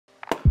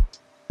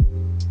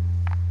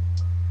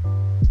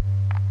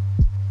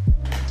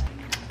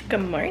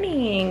Good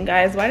morning,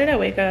 guys. Why did I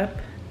wake up,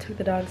 took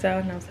the dogs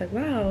out, and I was like,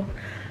 wow,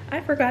 I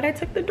forgot I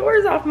took the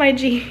doors off my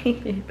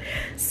Jeep.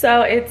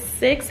 So it's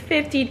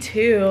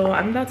 6:52.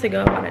 I'm about to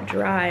go on a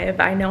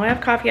drive. I know I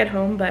have coffee at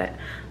home, but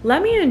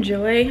let me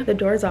enjoy the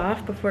doors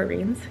off before it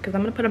rains because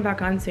I'm gonna put them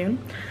back on soon.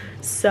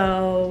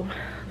 So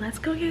let's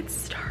go get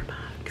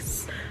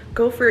Starbucks.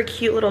 Go for a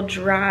cute little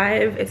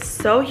drive. It's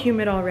so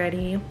humid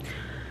already.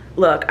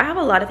 Look, I have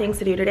a lot of things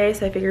to do today,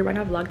 so I figured why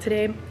not vlog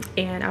today.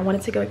 And I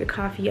wanted to go get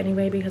coffee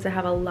anyway because I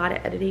have a lot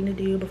of editing to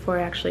do before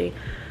I actually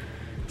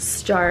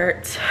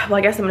start. Well,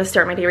 I guess I'm gonna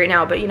start my day right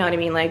now, but you know what I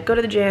mean, like go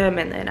to the gym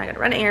and then I gotta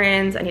run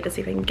errands. I need to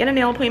see if I can get a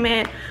nail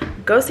appointment,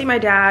 go see my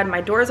dad.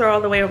 My doors are all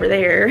the way over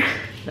there.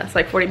 That's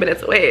like 40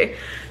 minutes away.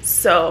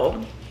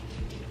 So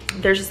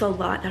there's just a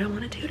lot that I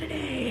wanna do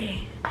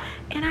today.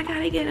 And I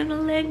gotta get in a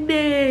leg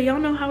day.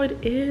 Y'all know how it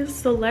is.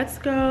 So let's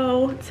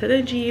go to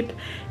the Jeep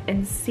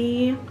and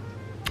see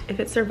if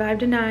it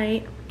survived a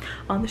night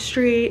on the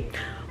street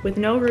with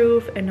no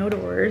roof and no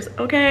doors.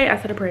 Okay, I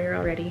said a prayer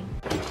already.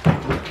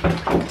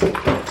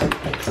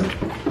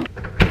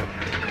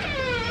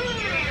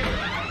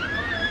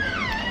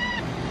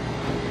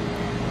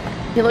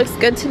 It looks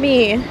good to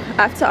me. I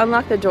have to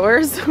unlock the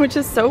doors, which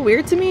is so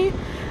weird to me.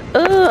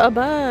 Ugh, a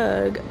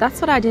bug. That's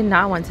what I did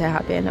not want to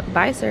happen.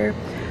 Bye, sir.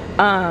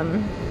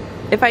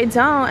 If I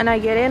don't and I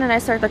get in and I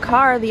start the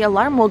car, the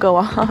alarm will go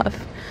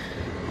off.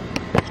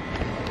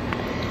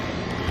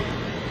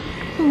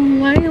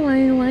 Why?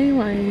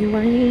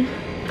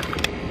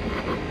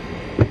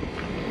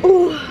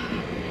 Ooh,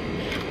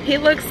 he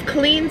looks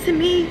clean to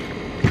me.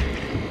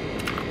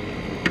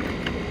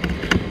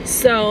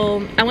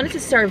 So I wanted to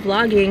start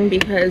vlogging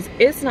because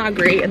it's not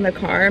great in the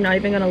car. I'm not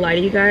even gonna lie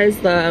to you guys.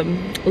 The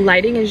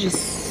lighting is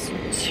just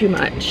too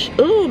much.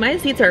 Ooh, my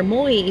seats are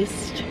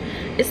moist.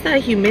 It's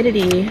that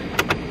humidity.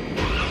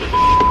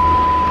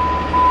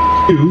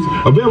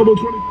 Available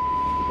 20.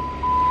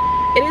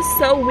 It is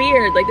so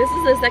weird. Like, this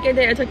is the second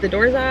day I took the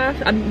doors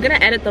off. I'm gonna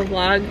edit the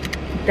vlog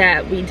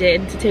that we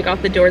did to take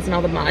off the doors and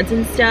all the mods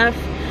and stuff.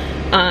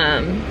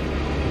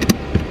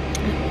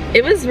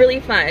 It was really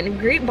fun.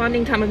 Great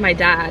bonding time with my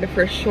dad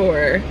for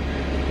sure.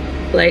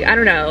 Like, I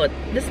don't know,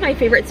 this is my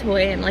favorite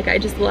toy and like I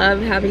just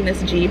love having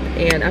this Jeep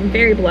and I'm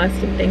very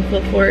blessed and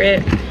thankful for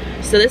it.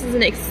 So this is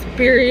an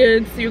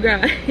experience, you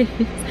guys.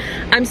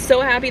 I'm so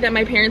happy that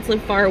my parents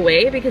live far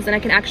away because then I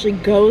can actually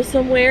go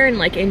somewhere and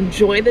like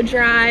enjoy the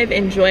drive,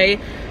 enjoy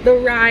the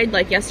ride.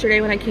 Like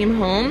yesterday when I came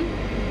home,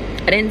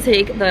 I didn't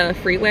take the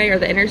freeway or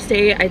the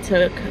interstate, I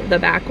took the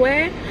back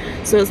way.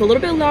 So it was a little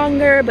bit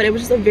longer, but it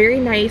was just a very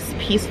nice,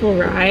 peaceful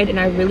ride and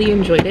I really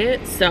enjoyed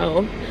it.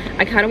 So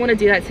I kind of want to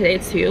do that today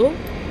too.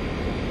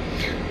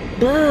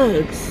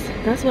 Bugs,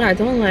 that's what I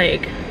don't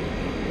like.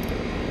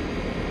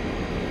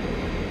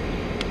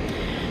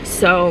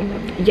 So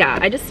yeah,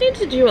 I just need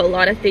to do a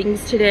lot of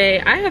things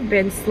today. I have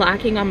been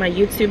slacking on my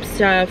YouTube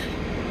stuff.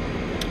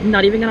 I'm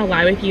not even gonna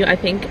lie with you. I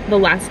think the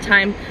last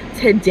time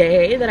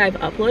today that I've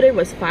uploaded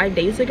was 5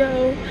 days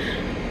ago.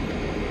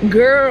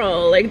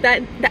 Girl, like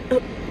that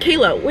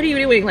Kayla, what are you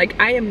doing? Like,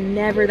 I am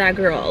never that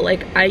girl.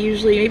 Like, I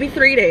usually maybe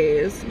 3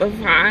 days, but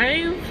 5?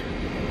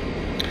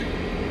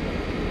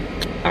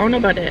 I don't know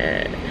about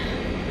it.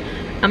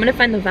 I'm gonna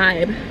find the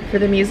vibe for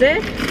the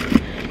music.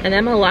 And then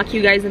I'm gonna lock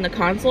you guys in the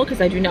console because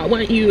I do not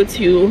want you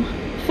to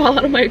fall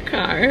out of my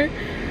car.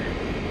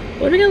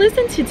 What are we gonna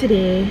listen to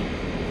today?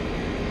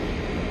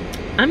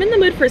 I'm in the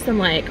mood for some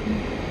like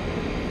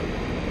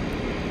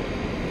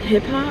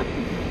hip hop.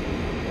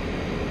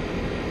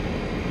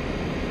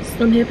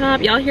 Some hip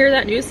hop. Y'all hear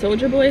that new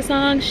Soulja Boy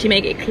song? She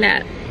make it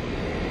clap.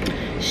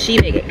 She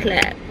make it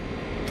clap.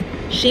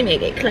 She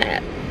make it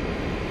clap.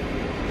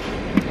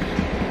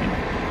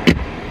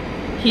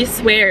 He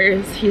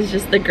swears he's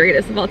just the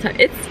greatest of all time.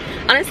 It's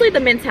honestly the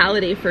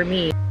mentality for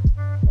me.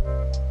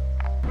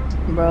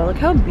 Bro, look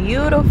how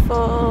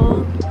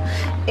beautiful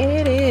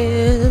it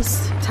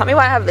is. Tell me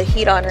why I have the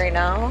heat on right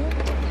now.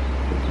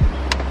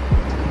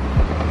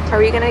 Are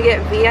we gonna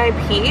get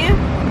VIP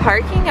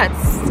parking at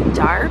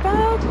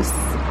Starbucks?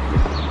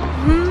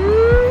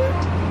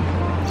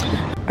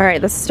 All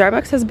right, the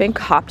Starbucks has been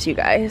copped, you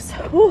guys.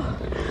 Whew.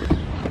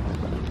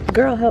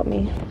 Girl, help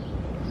me.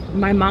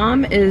 My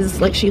mom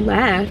is like, she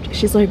left.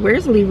 She's like,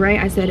 where's Leroy?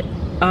 I said,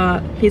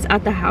 he's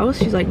at the house.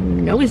 She's like,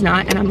 no, he's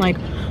not. And I'm like,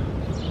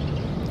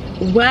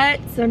 what?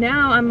 So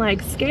now I'm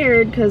like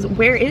scared because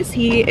where is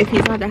he if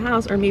he's not at the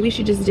house? Or maybe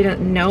she just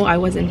didn't know I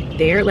wasn't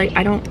there. Like,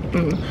 I don't,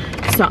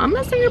 So I'm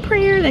gonna say a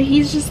prayer that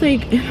he's just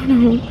like, I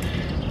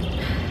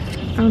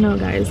don't know,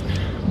 guys.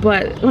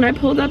 But when I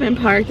pulled up and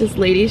parked, this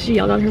lady, she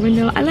yelled out her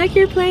window, I like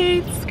your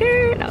plates,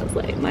 skirt. I was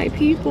like, my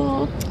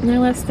people. And I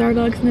left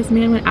Starbucks and this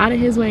man went out of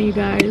his way, you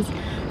guys,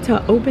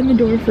 to open the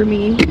door for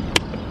me.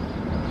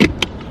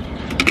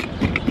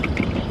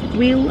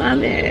 We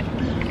love it.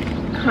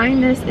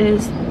 Kindness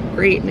is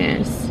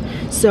greatness.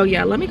 So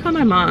yeah, let me call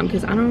my mom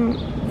because I don't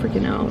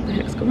freaking know what the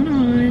heck's going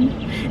on.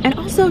 And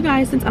also,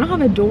 guys, since I don't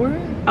have a door,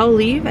 I'll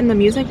leave and the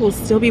music will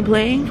still be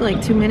playing for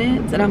like 2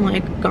 minutes and I'm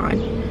like gone.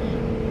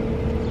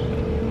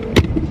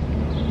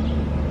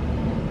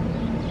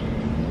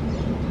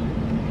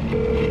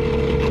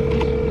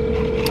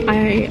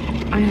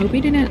 hope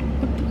he didn't.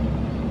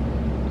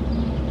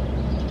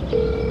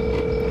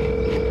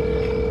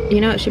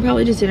 You know, she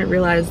probably just didn't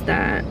realize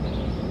that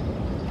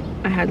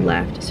I had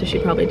left, so she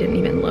probably didn't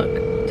even look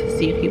to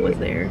see if he was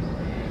there.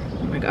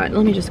 Oh my god,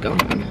 let me just go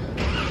home.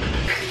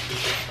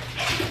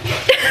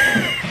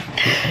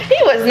 He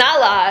was not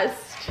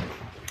lost.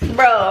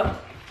 Bro.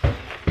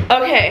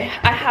 Okay,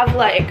 I have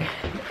like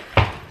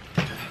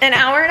an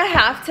hour and a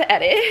half to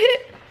edit.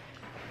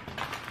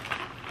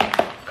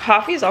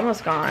 Coffee's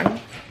almost gone.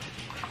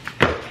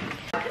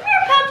 Come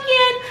here,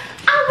 pumpkin.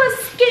 I was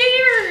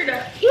scared.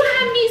 You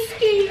had me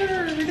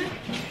scared.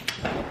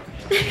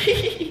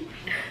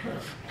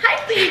 Hi,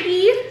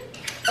 baby.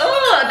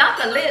 Oh,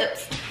 not the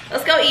lips.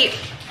 Let's go eat.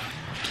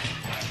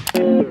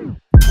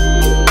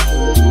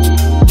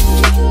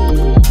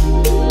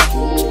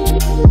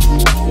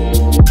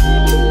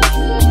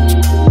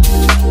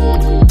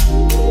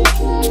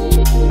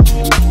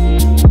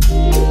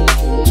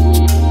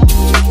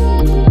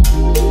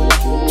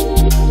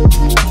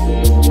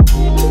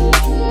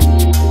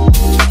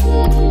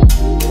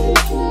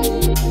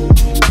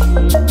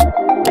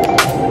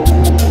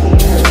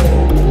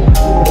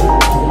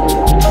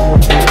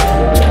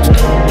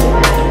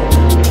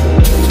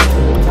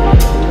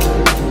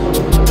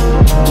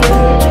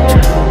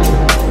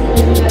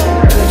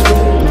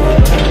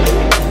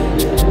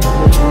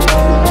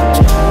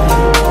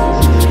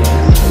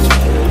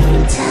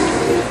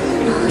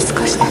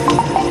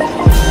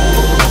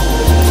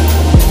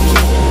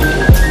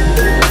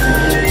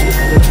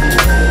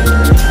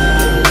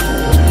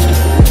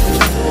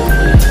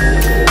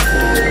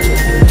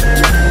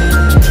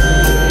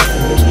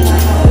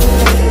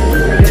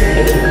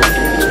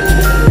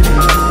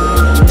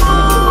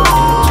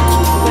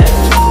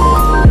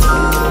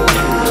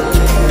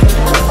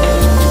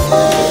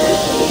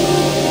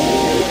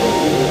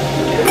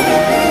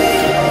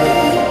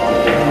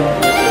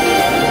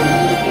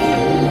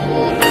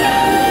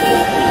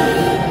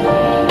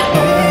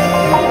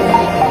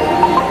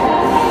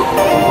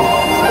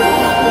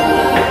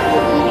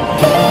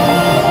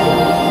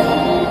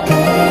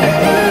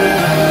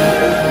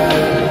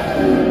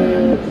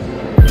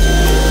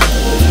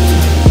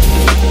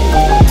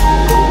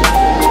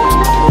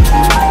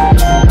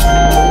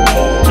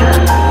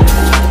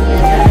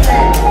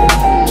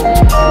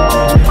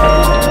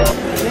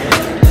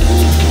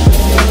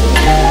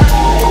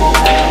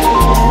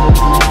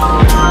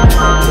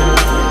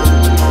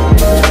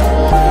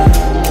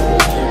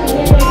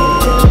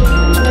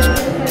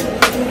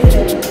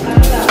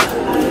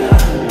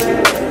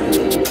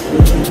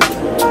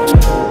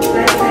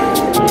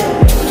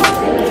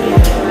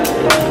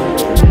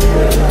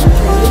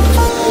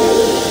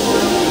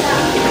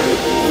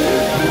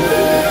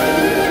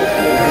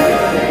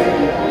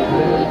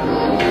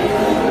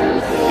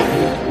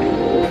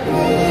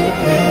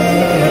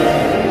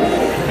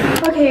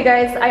 You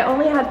guys, I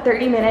only had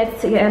 30 minutes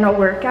to get in a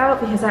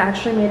workout because I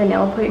actually made a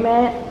nail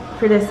appointment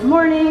for this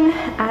morning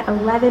at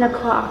 11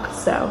 o'clock.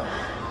 So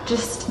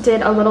just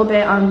did a little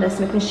bit on the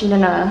Smith machine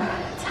and a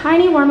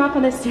tiny warm up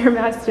on the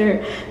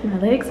Stairmaster. My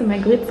legs and my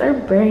glutes are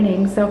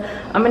burning. So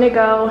I'm gonna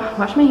go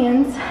wash my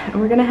hands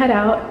and we're gonna head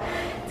out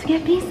to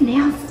get these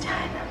nails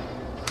done.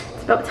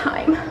 It's about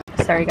time.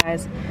 Sorry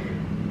guys,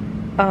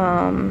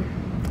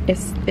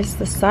 it's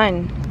the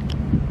sun.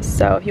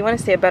 So if you want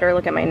to see a better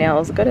look at my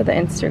nails, go to the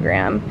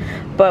Instagram.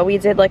 But we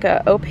did like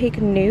a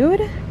opaque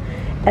nude,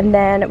 and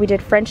then we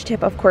did French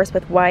tip, of course,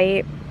 with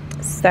white.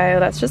 So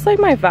that's just like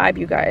my vibe,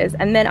 you guys.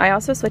 And then I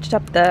also switched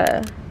up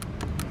the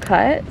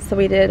cut. So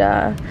we did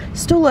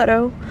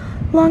stiletto,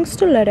 long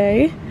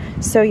stiletto.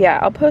 So yeah,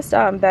 I'll post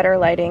better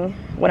lighting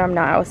when I'm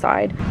not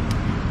outside.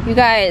 You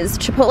guys,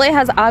 Chipotle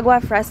has agua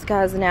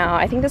frescas now.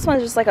 I think this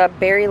one's just like a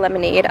berry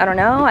lemonade. I don't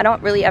know. I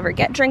don't really ever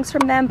get drinks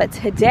from them, but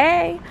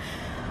today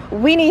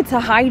we need to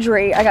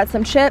hydrate. I got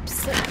some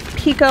chips,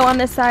 pico on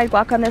this side,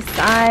 guac on this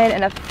side,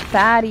 and a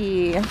fat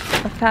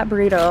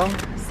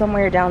burrito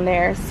somewhere down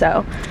there.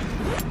 So,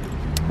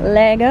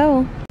 let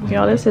go.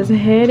 Y'all, this is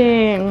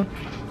hitting.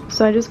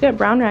 So I just get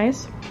brown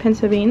rice,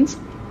 pinto beans,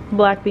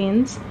 black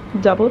beans,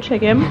 double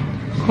chicken,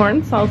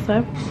 corn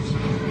salsa,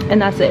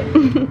 and that's it.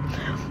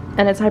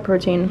 And it's high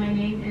protein. My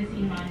name is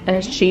Iman. And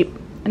it's cheap,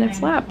 and it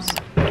slaps.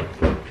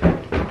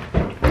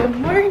 Good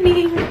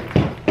morning.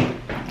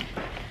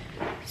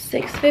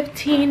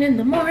 6:15 in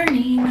the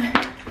morning.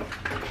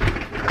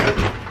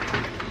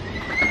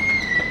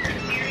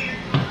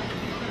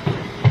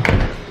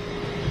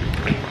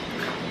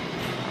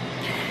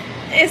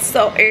 It's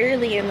so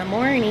early in the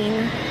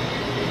morning.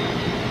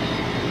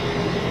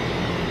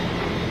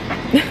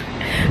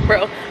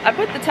 Bro, I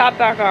put the top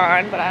back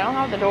on, but I don't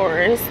have the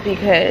doors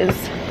because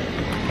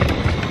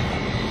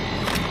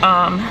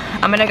I'm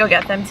gonna go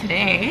get them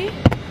today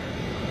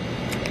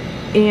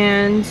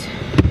and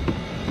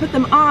put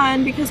them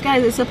on because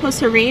guys, it's supposed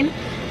to rain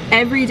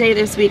every day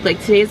this week. Like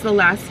today's the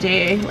last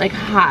day, like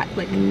hot,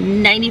 like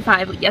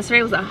 95.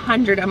 Yesterday was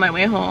 100 on my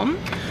way home.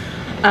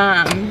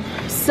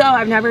 So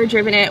I've never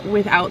driven it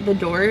without the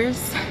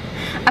doors.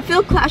 I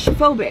feel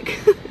claustrophobic.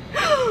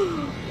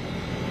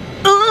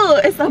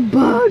 Oh, it's a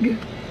bug.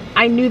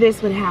 I knew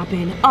this would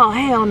happen. Oh,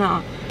 hell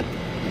no.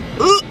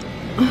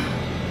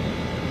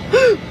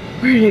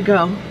 Where did it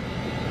go?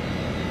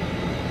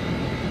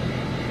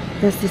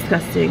 That's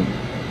disgusting.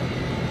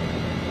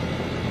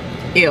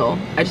 Ew,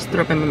 I just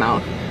threw up in my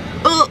mouth.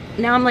 Oh,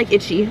 now I'm like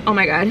itchy. Oh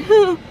my god.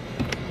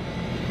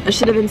 I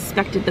should have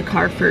inspected the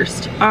car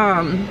first.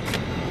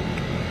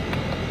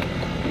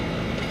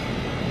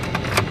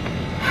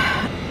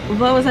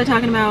 What was I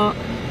talking about?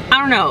 I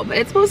don't know, but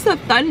it's supposed to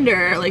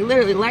thunder, like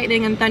literally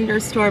lightning and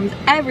thunderstorms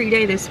every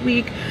day this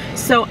week.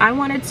 So I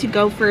wanted to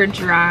go for a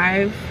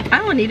drive. I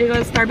don't need to go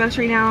to Starbucks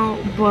right now,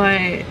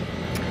 but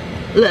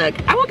look,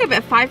 I woke up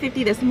at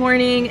 5:50 this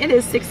morning. It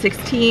is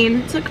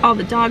 6:16. Took all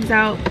the dogs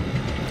out,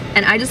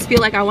 and I just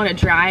feel like I want to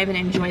drive and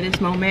enjoy this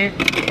moment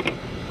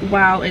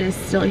while it is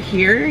still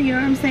here, you know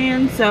what I'm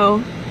saying?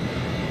 So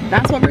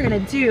that's what we're gonna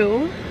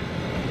do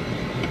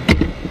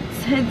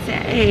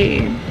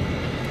today.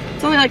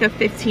 It's only like a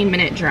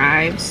 15-minute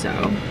drive, so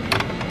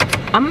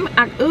I'm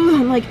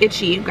like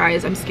itchy, you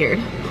guys. I'm scared.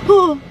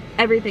 Oh,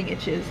 everything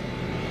itches.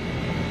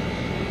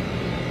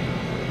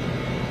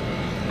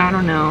 I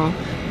don't know,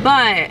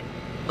 but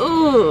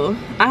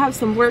I have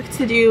some work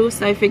to do,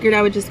 so I figured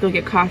I would just go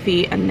get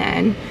coffee, and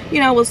then,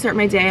 you know, we'll start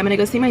my day. I'm gonna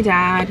go see my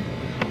dad,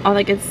 all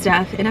that good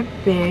stuff in a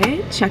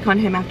bit, check on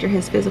him after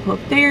his physical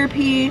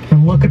therapy,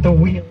 look at the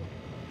wheel,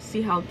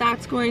 see how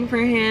that's going for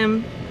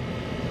him.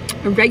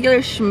 A regular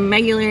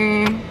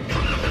schmegular.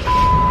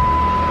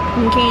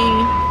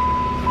 Okay.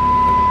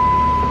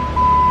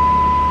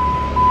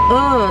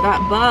 Oh,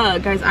 that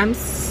bug, guys. I'm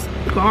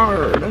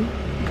scarred,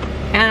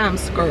 and I'm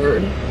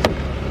scared.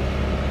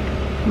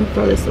 Let me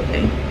throw this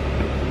away.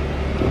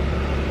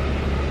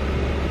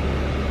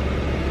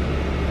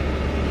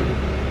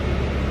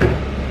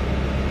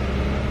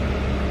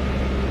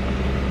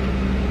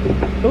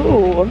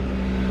 Ooh.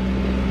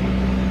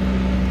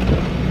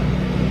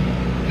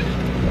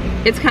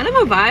 It's kind of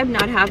a vibe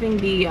not having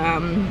the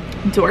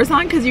doors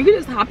on, because you can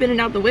just hop in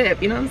and out the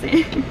whip, you know what I'm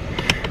saying?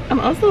 I'm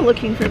also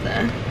looking for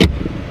the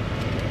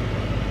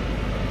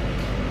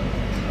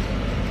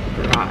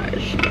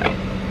garage.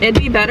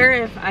 It'd be better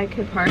if I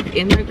could park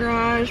in the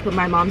garage, but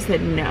my mom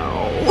said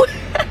no.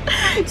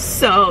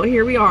 So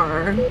here we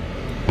are.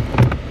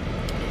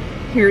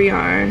 Here we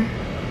are.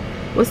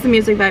 What's the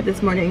music vibe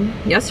this morning?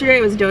 Yesterday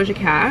it was Doja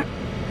Cat.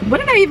 What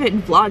did I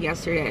even vlog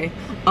yesterday?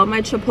 Oh,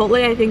 my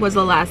Chipotle, I think, was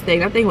the last thing.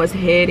 That thing was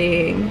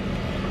hitting.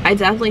 I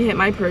definitely hit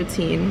my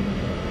protein.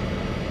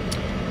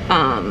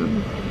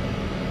 And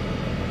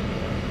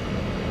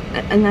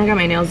I got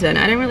my nails done.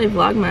 I didn't really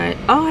vlog much.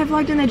 Oh, I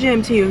vlogged in the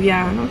gym too.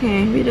 Yeah,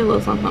 okay. We did a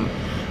little something.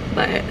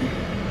 But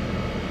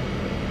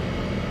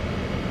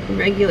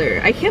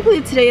regular. I can't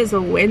believe today is a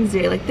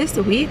Wednesday. Like, this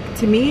week,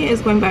 to me,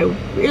 is going by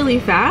really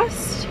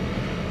fast.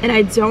 And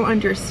I don't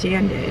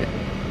understand it.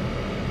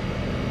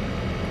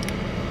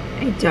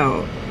 I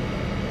don't.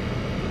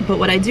 But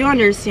what I do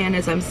understand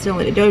is I'm still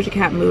in a Doja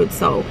Cat mood,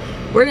 so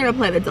we're gonna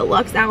play the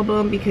deluxe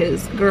album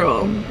because,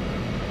 girl,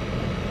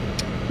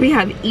 we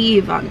have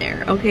Eve on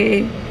there,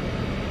 okay?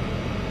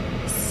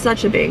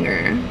 Such a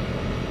banger.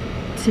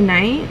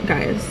 Tonight,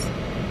 guys,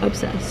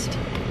 obsessed.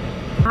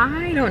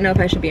 I don't know if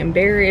I should be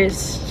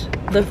embarrassed.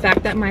 The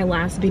fact that my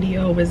last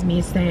video was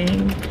me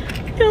saying,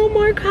 no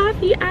more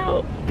coffee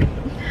out.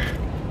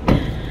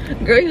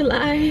 Girl, you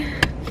lie.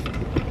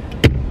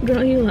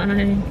 Girl, you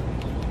lie.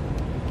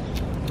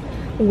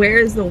 Where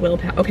is the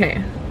willpower?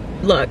 Okay,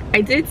 look,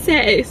 I did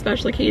say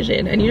special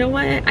occasion, and you know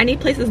what? I need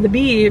places to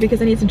be because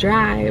I need to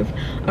drive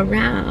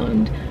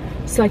around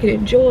so I can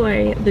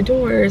enjoy the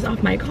doors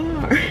off my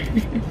car.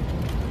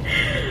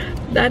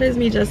 That is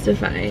me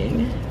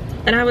justifying.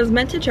 And I was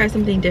meant to try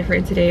something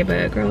different today,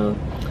 but girl,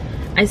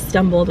 I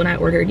stumbled when I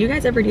ordered. You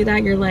guys ever do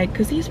that? You're like,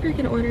 because these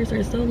freaking orders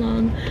are so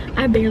long,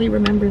 I barely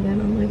remember them.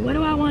 I'm like, what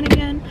do I want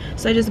again?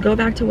 So I just go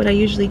back to what I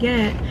usually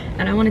get,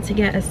 and I wanted to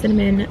get a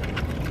cinnamon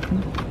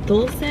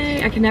dulce.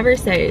 I can never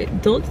say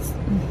dulce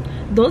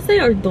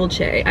or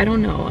dolce. I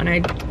don't know, and I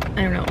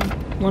don't know.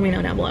 Let me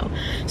know down below.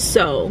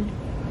 So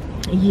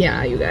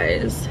yeah, you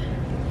guys,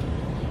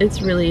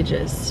 it's really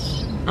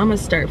just, I'm gonna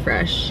start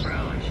fresh. Bro,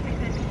 I should have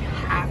been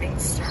having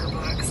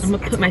Starbucks. I'm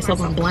gonna put myself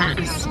on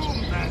blast.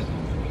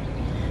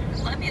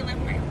 Let me live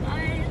my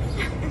life.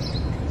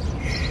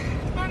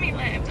 Let me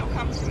live. Don't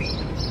come to me.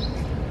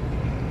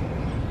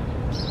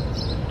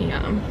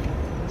 Yeah.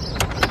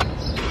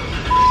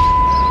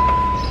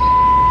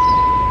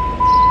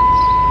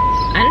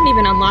 I didn't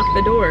even unlock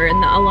the door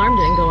and the alarm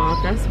didn't go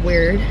off. That's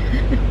weird.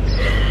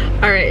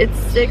 All right, it's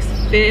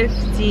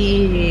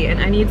 6:50 and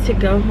I need to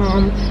go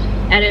home,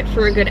 edit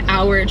for a good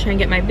hour, try and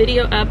get my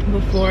video up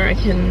before I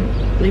can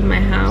leave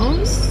my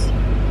house.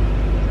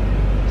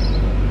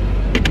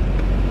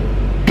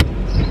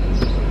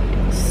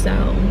 So,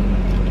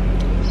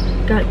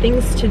 got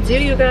things to do,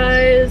 you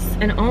guys.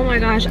 And oh my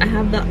gosh, I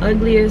have the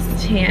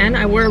ugliest tan.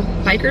 I wore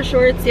biker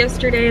shorts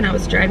yesterday and I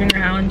was driving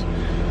around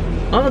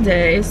all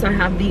day, so I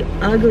have the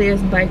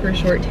ugliest biker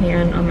short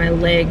tan on my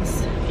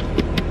legs.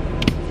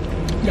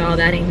 Y'all,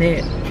 that ain't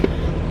it.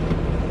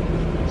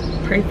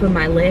 Pray for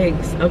my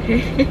legs,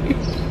 okay?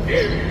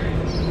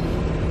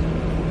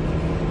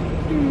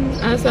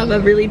 I also have a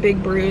really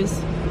big bruise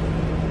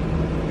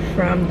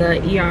from the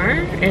ER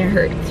and it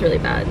hurts really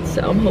bad,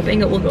 so I'm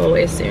hoping it will go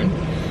away soon.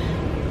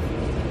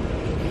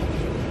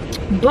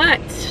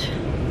 But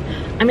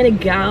I'm gonna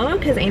go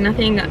because ain't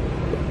nothing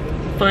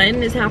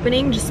fun is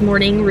happening, just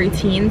morning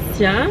routine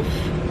stuff.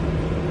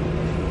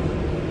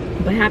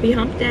 But happy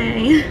hump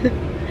day.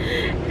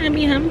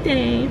 Happy hump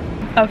day.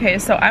 Okay,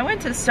 so I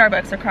went to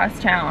Starbucks across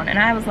town and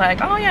I was like,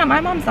 oh yeah,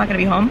 my mom's not gonna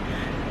be home.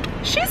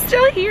 She's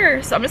still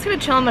here, so I'm just gonna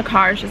chill in the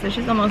car. She said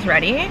she's almost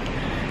ready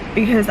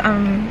because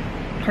I'm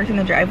parked in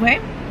the driveway.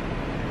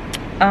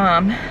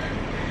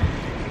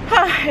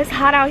 It's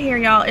hot out here,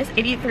 y'all. It's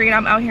 83 and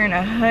I'm out here in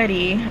a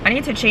hoodie. I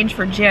need to change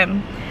for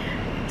gym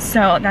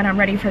so that I'm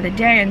ready for the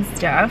day and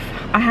stuff.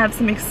 I have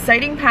some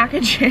exciting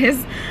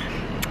packages.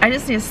 I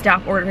just need to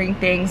stop ordering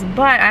things,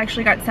 but I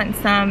actually got sent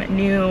some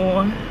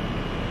new,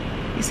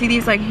 you see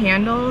these like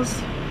handles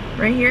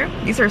right here?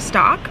 These are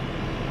stock.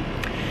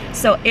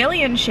 So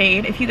Alien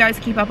Shade, if you guys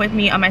keep up with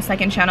me on my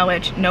second channel,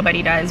 which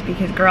nobody does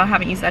because girl, I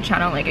haven't used that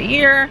channel in like a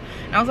year.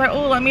 And I was like,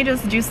 oh, let me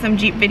just do some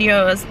Jeep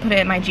videos, put it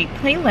in my Jeep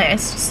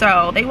playlist.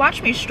 So they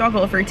watched me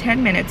struggle for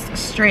 10 minutes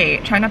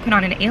straight trying to put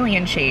on an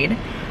Alien Shade,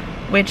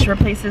 which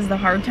replaces the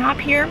hardtop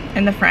here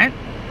in the front.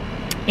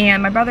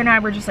 And my brother and I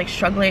were just like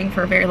struggling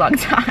for a very long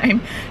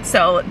time.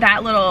 So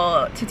that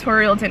little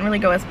tutorial didn't really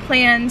go as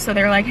planned. So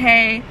they're like,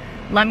 hey,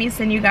 let me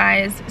send you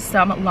guys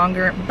some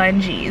longer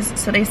bungees.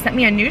 So they sent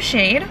me a new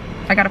shade.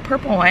 I got a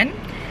purple one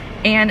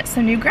and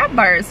some new grab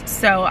bars.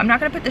 So I'm not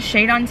gonna put the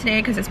shade on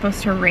today because it's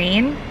supposed to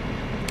rain.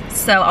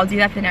 So I'll do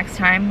that the next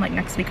time, like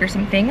next week or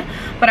something.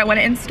 But I want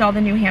to install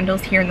the new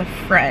handles here in the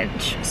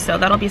front. So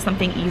that'll be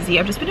something easy.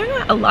 I've just been doing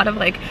a lot of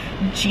like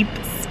Jeep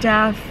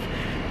stuff,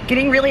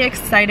 getting really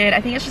excited.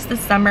 I think it's just the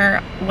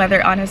summer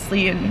weather,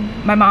 honestly.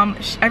 And my mom,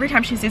 every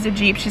time she sees a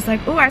Jeep, she's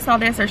like, oh, I saw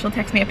this, or she'll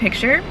text me a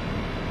picture.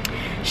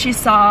 She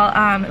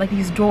saw like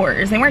these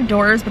doors. They weren't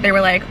doors, but they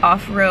were like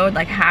off-road,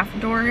 like half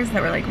doors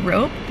that were like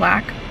rope,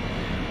 black,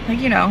 like,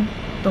 you know,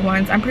 the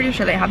ones. I'm pretty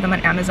sure they have them on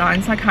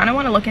Amazon. So I kind of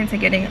want to look into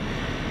getting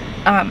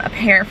a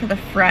pair for the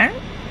front,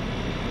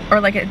 or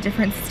like a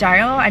different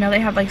style. I know they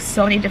have like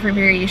so many different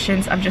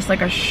variations of just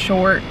like a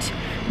short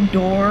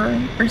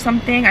door or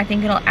something. I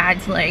think it'll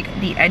add to like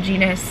the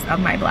edginess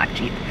of my black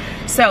Jeep.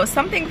 So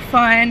something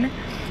fun.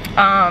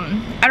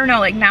 I don't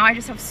know, like now I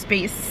just have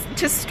space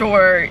to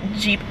store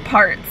Jeep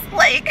parts.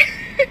 Like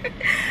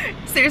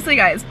seriously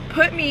guys,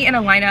 put me in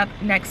a lineup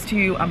next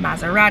to a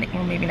Maserati,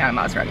 well maybe not a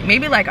Maserati,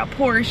 maybe like a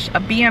Porsche, a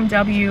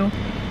BMW,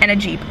 and a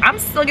Jeep. I'm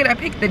still gonna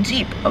pick the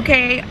Jeep,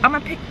 okay? I'm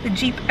gonna pick the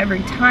Jeep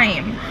every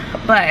time,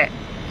 but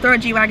throw a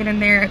G-Wagon in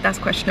there, that's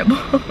questionable.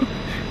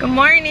 Good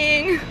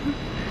morning.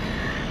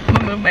 I'm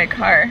gonna move my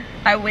car.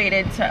 I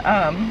waited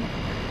to,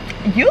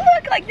 you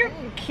look like you're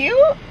cute.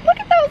 Look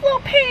at those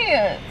little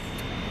pants.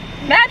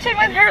 Matching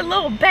with her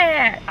little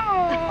bag.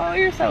 Oh,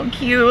 you're so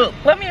cute.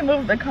 Let me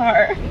move the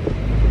car.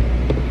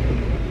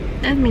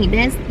 That's me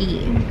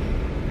bestie.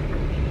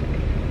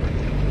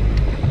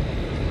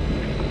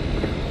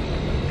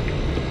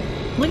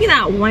 Look at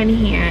that one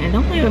hand.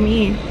 Don't play with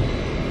me.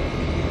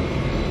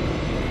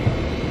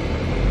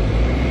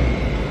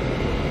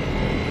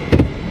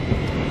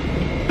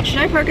 Should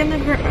I park in the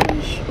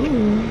garage?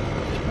 Ooh.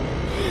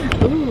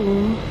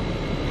 Ooh.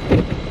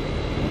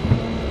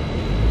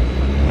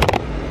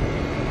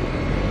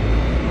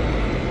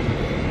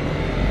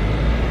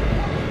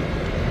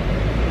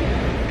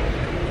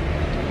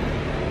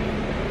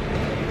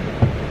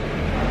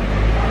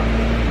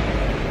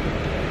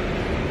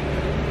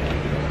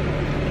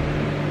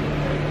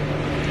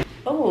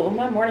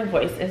 My morning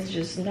voice is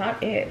just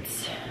not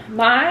it.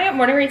 My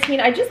morning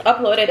routine, I just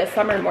uploaded a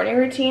summer morning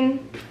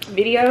routine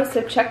video,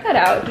 so check that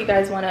out if you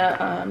guys want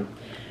to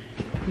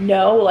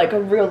know like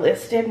a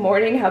realistic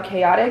morning, how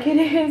chaotic it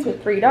is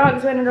with 3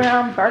 dogs running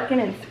around barking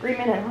and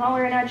screaming and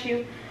hollering at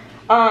you.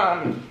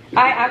 I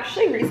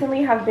actually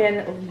recently have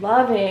been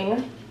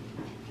loving,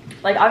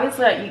 like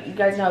obviously you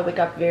guys know I wake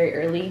up very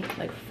early,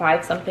 like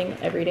 5 something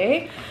every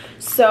day.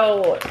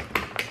 So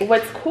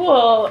what's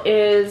cool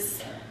is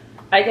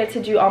I get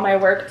to do all my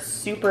work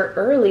super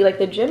early. Like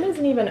the gym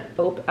isn't even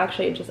open.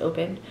 Actually, it just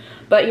opened.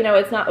 But you know,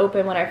 it's not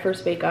open when I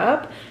first wake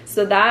up.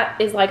 So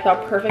that is like the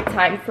perfect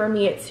time for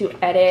me to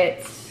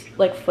edit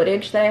like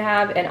footage that I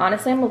have. And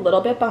honestly, I'm a little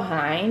bit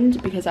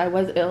behind because I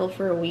was ill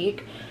for a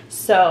week.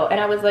 So, and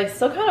I was like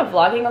still kind of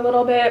vlogging a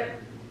little bit.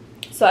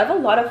 So I have a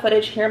lot of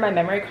footage here in my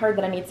memory card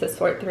that I need to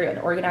sort through and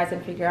organize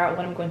and figure out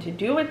what I'm going to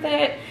do with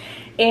it.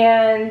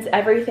 And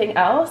everything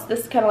else. This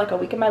is kind of like a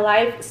week of my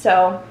life.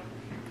 So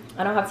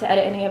I don't have to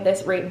edit any of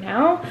this right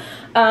now,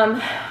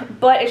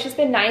 but it's just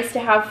been nice to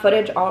have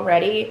footage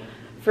already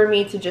for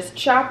me to just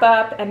chop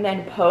up and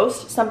then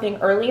post something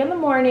early in the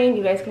morning.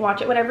 You guys can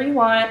watch it whenever you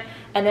want,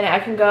 and then I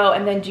can go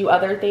and then do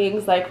other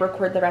things like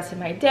record the rest of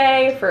my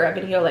day for a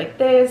video like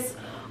this,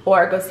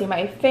 or go see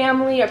my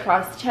family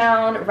across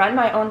town, run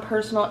my own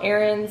personal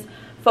errands,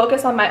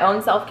 focus on my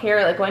own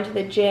self-care, like going to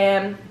the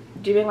gym,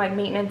 doing like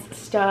maintenance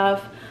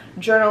stuff,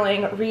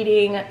 journaling,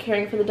 reading,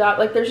 caring for the dog.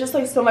 Like there's just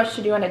like so much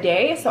to do in a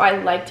day, so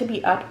I like to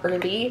be up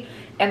early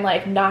and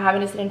like not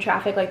having to sit in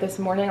traffic. Like this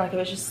morning, like it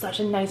was just such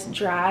a nice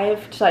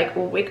drive to like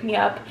wake me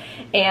up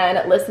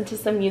and listen to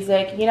some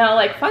music, you know,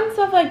 like fun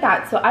stuff like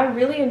that. So I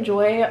really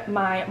enjoy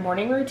my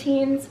morning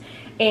routines,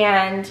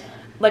 and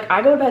like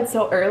I go to bed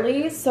so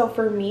early, so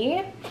for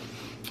me,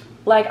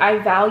 like I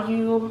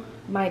value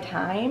my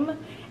time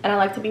and I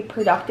like to be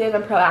productive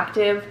and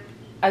proactive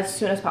as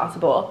soon as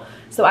possible,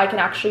 so I can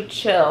actually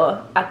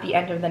chill at the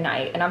end of the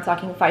night. And I'm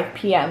talking 5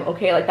 p.m.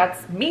 okay, like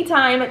that's me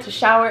time to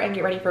shower and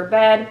get ready for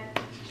bed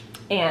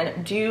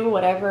and do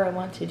whatever I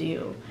want to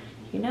do,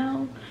 you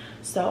know.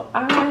 So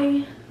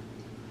I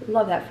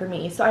love that for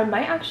me. So I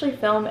might actually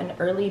film an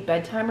early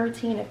bedtime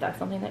routine if that's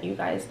something that you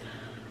guys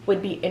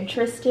would be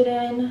interested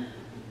in.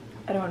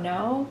 I don't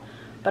know,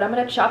 but I'm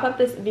gonna chop up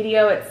this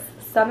video. It's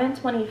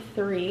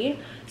 7:23,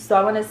 so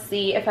I want to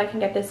see if I can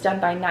get this done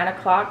by 9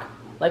 o'clock,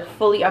 like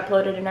fully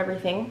uploaded and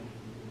everything,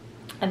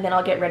 and then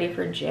I'll get ready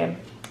for gym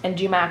and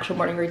do my actual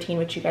morning routine,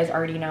 which you guys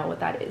already know what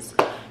that is.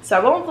 So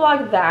I won't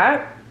vlog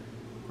that,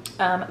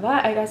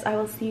 but I guess I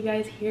will see you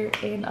guys here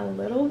in a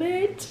little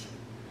bit.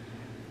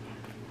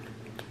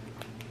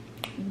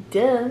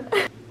 Duh.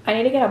 I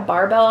need to get a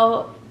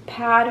barbell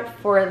pad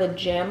for the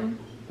gym.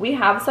 We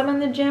have some in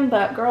the gym,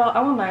 but girl,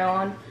 I want my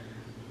own.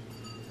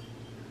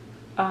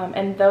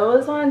 And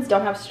those ones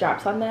don't have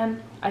straps on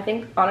them. I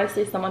think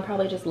honestly someone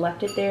probably just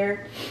left it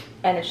there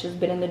and it's just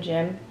been in the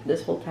gym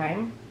this whole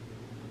time.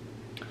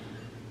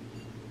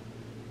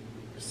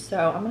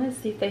 So I'm gonna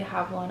see if they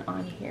have one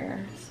on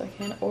here so I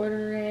can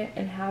order it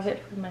and have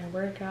it for my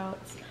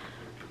workouts.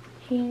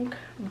 Pink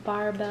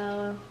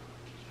barbell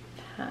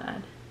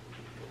pad.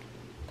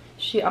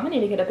 Shoot, I'm gonna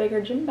need to get a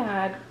bigger gym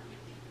bag.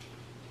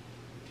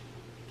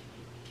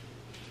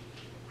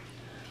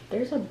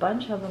 There's a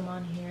bunch of them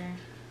on here.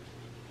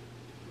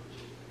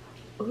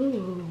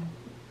 Ooh,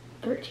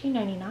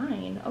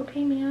 $13.99.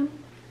 Okay, ma'am.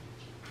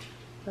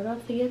 We're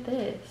about to get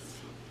this.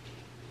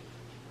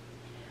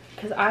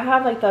 Because I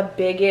have like the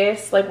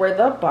biggest, like where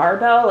the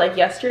barbell, like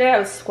yesterday I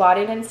was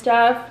squatting and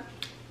stuff.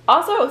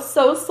 Also, I was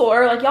so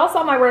sore. Like y'all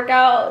saw my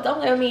workout.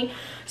 Don't let me.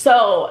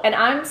 So, and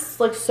I'm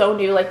like so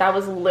new. Like that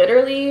was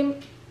literally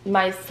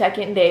my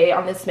second day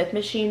on the Smith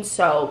machine.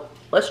 So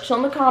let's chill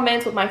in the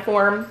comments with my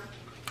form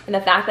and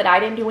the fact that I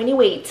didn't do any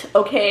weight,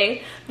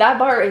 okay? That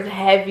bar is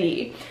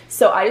heavy.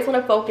 So I just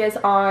wanna focus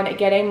on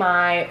getting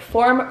my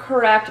form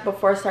correct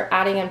before I start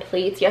adding in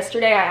plates.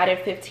 Yesterday I added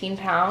 15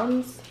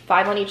 pounds,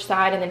 5 on each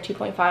side and then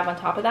 2.5 on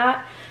top of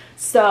that.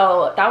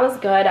 So that was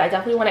good. I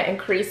definitely wanna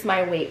increase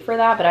my weight for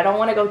that, but I don't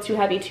wanna go too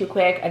heavy too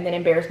quick and then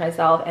embarrass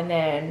myself and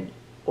then,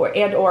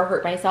 or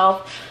hurt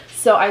myself.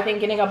 So I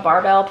think getting a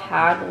barbell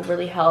pad will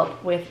really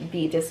help with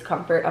the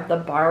discomfort of the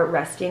bar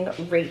resting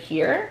right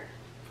here.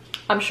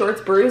 I'm sure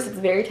it's bruised, it's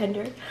very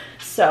tender.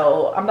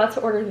 So I'm about to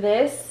order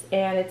this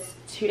and it's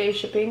 2-day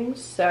shipping.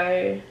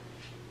 So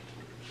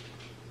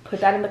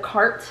put that in the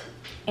cart.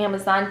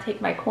 Amazon,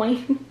 take my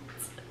coins.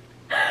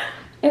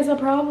 It's a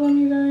problem,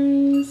 you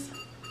guys.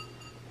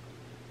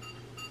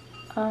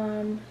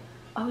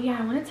 Oh yeah,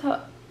 I wanted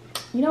to,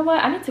 you know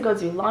what? I need to go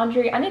do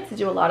laundry. I need to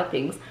do a lot of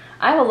things.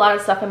 I have a lot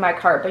of stuff in my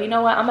cart, but you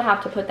know what? I'm gonna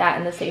have to put that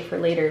in the safe for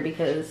later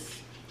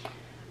because,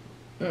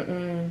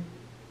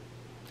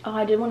 oh,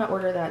 I did want to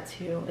order that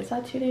too. Is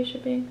that 2-day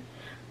shipping?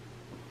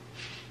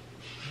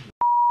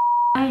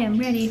 I am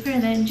ready for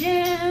the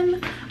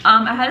gym.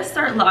 I had to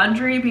start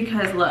laundry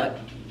because look,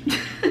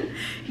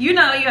 you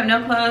know you have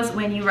no clothes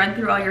when you run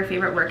through all your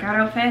favorite workout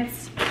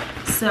outfits.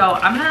 So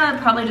I'm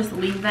gonna probably just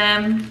leave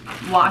them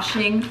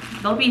washing.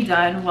 They'll be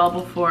done well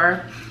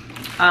before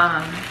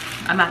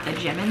I'm at the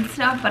gym and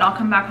stuff, but I'll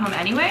come back home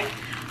anyway.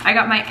 I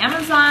got my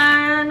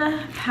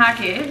Amazon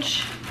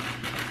package.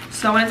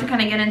 So I wanted to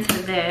kind of get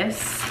into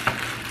this.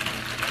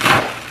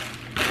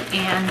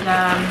 And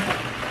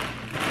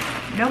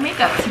no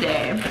makeup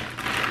today.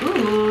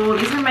 Ooh,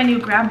 these are my new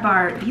grab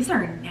bar. These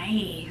are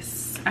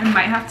nice. I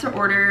might have to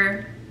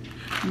order,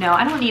 no,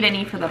 I don't need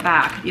any for the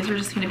back. These are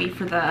just gonna be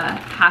for the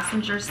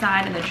passenger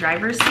side and the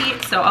driver's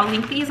seat. So I'll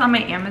link these on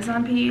my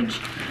Amazon page.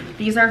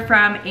 These are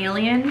from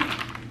Alien.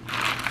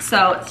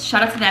 So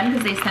shout out to them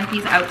because they sent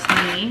these out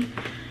to me.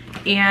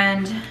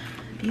 And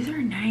these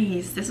are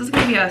nice. This is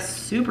gonna be a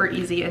super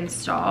easy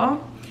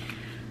install.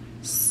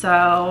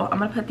 So I'm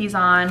gonna put these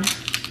on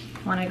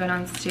when I go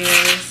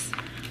downstairs.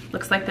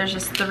 Looks like there's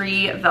just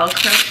 3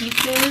 Velcro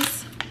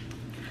pieces.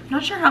 I'm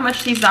not sure how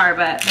much these are,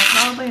 but they're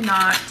probably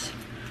not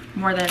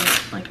more than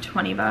like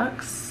 20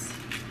 bucks.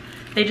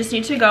 They just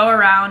need to go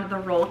around the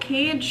roll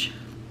cage.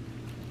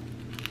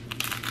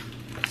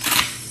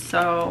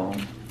 So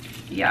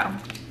yeah,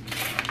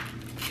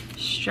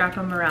 strap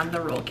them around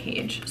the roll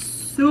cage.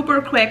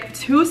 Super quick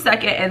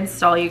 2-second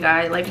install, you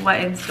guys. Like what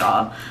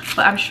install?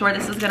 But I'm sure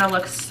this is gonna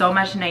look so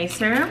much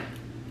nicer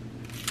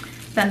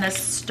than the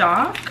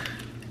stock.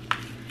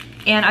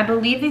 And I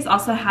believe these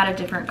also had a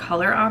different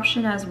color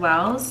option as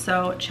well,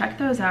 so check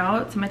those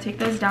out. So I'm gonna take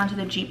those down to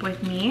the Jeep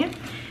with me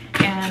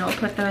and we'll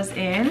put those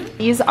in.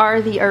 These are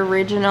the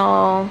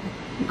original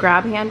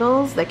grab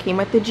handles that came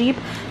with the Jeep.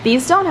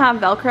 These don't have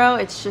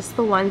Velcro, it's just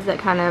the ones that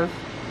kind of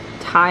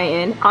tie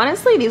in.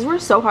 Honestly, these were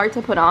so hard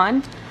to put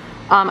on.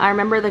 I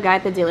remember the guy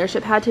at the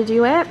dealership had to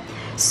do it.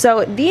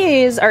 So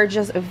these are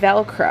just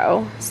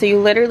Velcro. So you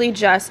literally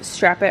just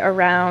strap it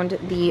around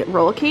the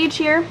roll cage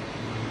here.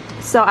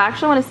 So I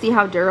actually want to see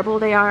how durable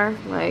they are.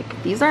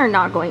 Like, these are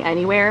not going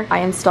anywhere. I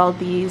installed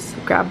these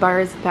grab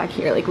bars back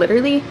here. Like,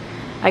 literally,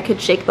 I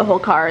could shake the whole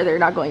car. They're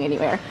not going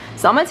anywhere.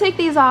 So I'm going to take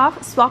these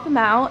off, swap them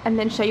out, and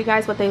then show you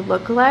guys what they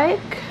look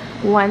like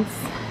once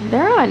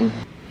they're on.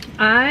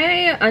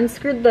 I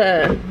unscrewed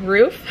the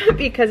roof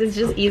because it's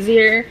just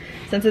easier.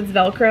 Since it's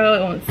Velcro,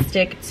 it won't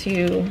stick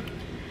to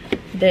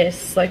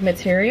this, like,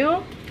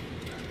 material.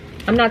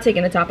 I'm not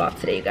taking the top off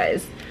today, you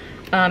guys.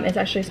 It's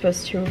actually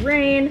supposed to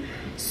rain.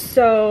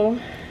 So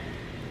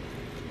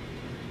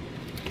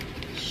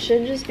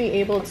should just be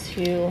able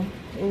to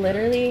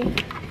literally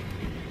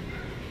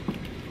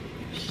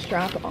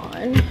strap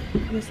on. I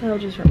guess I'll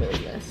just remove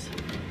this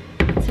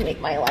to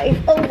make my life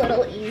a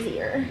little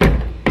easier.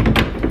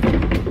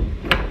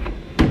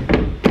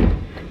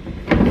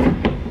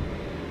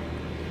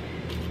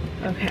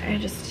 Okay,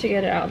 just to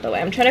get it out of the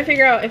way. I'm trying to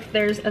figure out if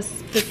there's a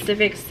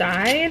specific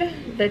side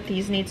that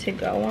these need to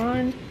go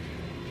on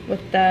with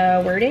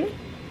the wording.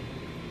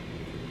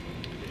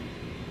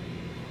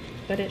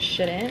 But it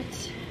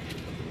shouldn't.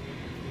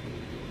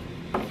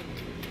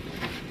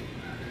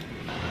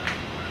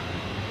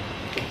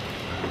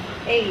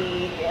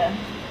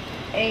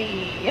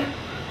 Hey.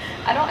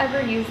 I don't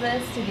ever use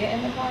this to get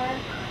in the car.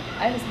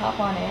 I just hop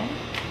on in.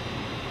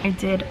 I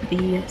did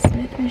the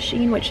Smith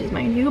machine, which is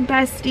my new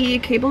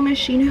bestie cable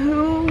machine.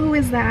 Who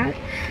is that?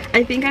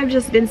 I think I've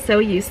just been so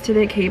used to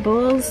the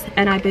cables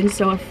and I've been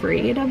so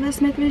afraid of the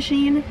Smith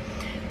machine.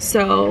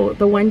 So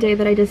the one day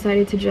that I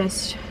decided to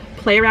just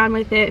play around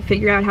with it,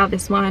 figure out how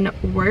this one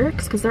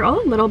works, because they're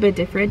all a little bit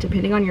different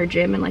depending on your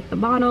gym and like the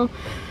model.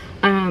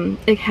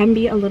 It can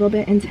be a little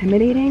bit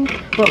intimidating,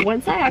 but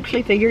once I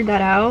actually figured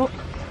that out,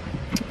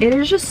 it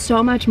is just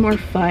so much more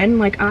fun.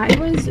 Like, I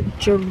was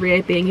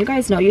dripping. You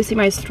guys know, you see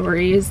my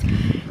stories,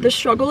 the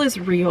struggle is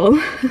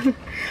real.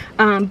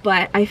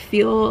 But I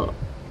feel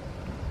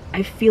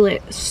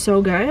it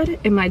so good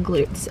in my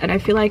glutes, and I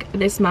feel like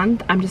this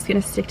month I'm just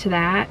gonna stick to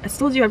that. I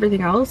still do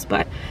everything else,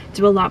 but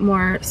do a lot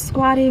more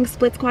squatting.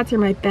 Split squats are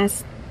my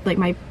best, like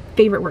my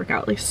favorite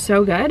workout, like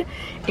so good,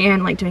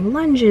 and like doing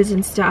lunges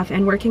and stuff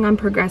and working on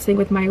progressing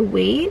with my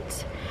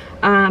weight.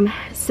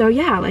 So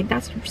yeah, like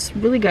that's just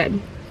really good,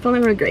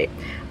 feeling really great.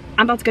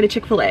 I'm about to go to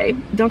Chick-fil-A.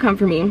 Don't come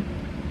for me.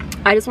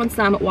 I just want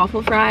some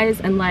waffle fries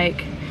and,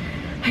 like,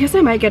 I guess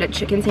I might get a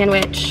chicken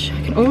sandwich.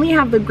 I can only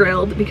have the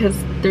grilled because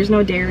there's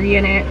no dairy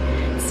in it.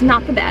 It's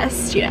not the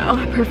best, you know.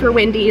 I prefer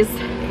Wendy's.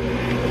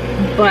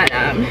 But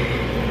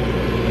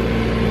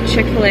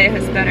Chick-fil-A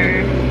has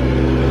better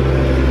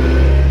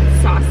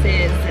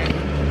sauces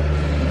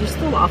and just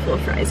the waffle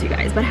fries, you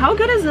guys. But how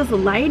good is this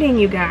lighting,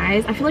 you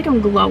guys? I feel like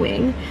I'm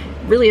glowing.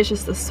 Really, it's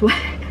just the sweat.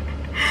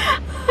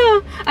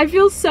 I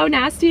feel so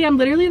nasty. I'm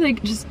literally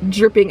like just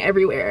dripping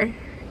everywhere.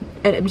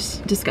 And it's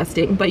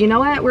disgusting. But you know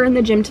what? We're in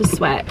the gym to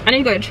sweat. I need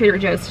to go to Trader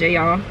Joe's today,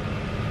 y'all.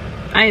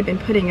 I have been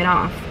putting it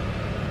off.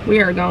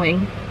 We are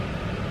going.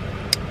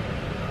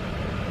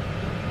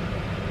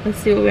 Let's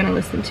see what we're gonna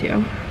listen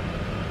to.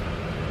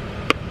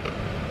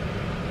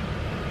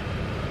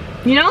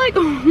 You know, like,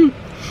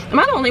 am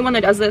I the only one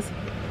that does this?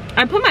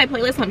 I put my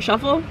playlist on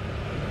shuffle,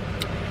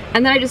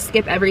 and then I just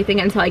skip everything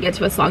until I get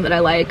to a song that I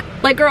like.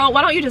 Like, girl,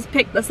 why don't you just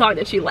pick the song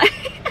that you like?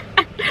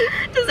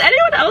 Does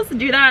anyone else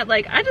do that?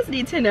 Like, I just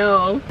need to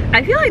know.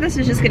 I feel like this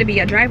is just gonna be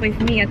a drive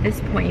with me at this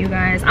point, you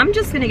guys. I'm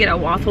just gonna get a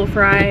waffle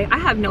fry. I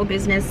have no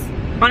business.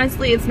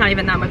 Honestly, it's not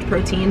even that much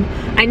protein.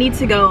 I need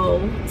to go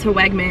to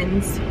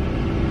Wegmans.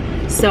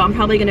 So I'm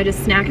probably gonna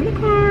just snack in the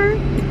car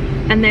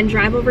and then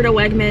drive over to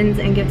Wegmans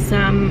and get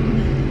some,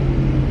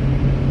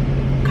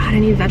 God, I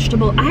need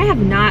vegetable. I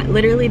have not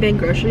literally been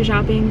grocery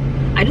shopping.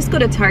 I just go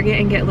to Target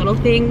and get little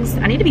things.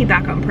 I need to be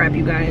back on prep,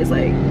 you guys.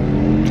 Like,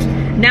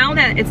 now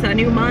that it's a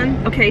new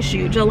month, okay,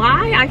 shoot,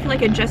 July, I feel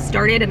like it just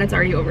started and it's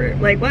already over.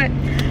 Like, what?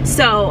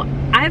 So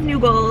I have new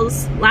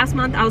goals. Last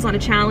month I was on a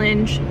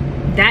challenge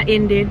that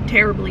ended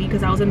terribly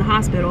because I was in the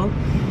hospital.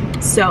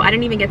 So I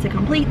didn't even get to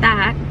complete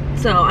that.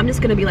 So I'm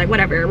just gonna be like,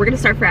 whatever, we're gonna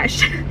start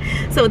fresh.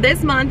 So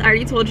this month, I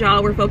already told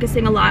y'all, we're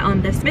focusing a lot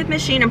on the Smith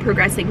machine and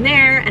progressing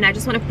there, and I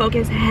just wanna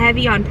focus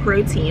heavy on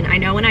protein. I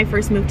know when I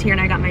first moved here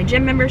and I got my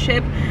gym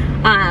membership,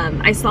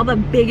 I saw the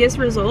biggest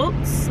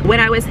results when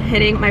I was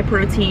hitting my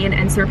protein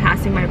and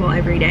surpassing my goal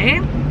every day.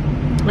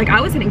 Like,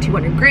 I was hitting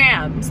 200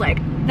 grams,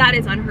 like, that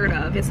is unheard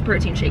of. It's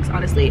protein shakes,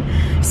 honestly.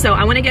 So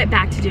I wanna get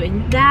back to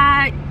doing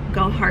that,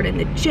 go hard in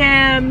the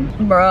gym.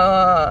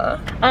 Bruh.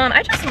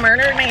 I just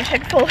murdered my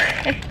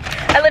Chick-fil-A.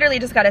 I literally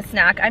just got a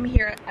snack. I'm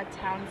here at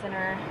Town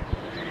Center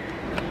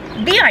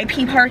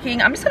VIP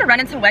parking. I'm just gonna run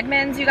into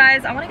Wegmans, you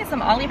guys. I wanna get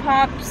some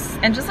Olippops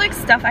and just like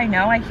stuff I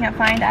know I can't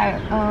find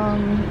at,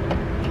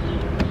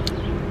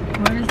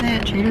 what is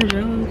it? Trader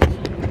Joe's?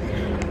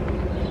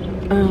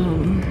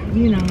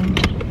 You know.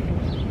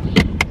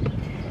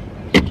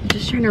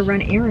 Just trying to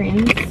run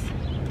errands.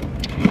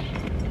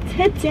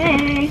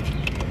 today.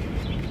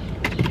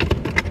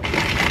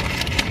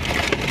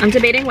 I'm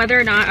debating whether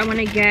or not I want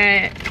to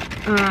get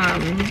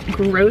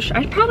groceries.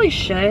 I probably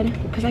should,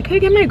 because I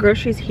could get my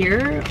groceries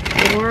here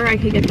or I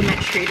could get them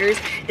at Trader's.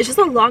 It's just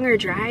a longer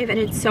drive and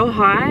it's so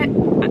hot. I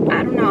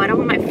don't know, I don't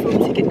want my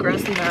food to get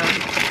gross in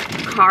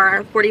the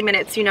car. 40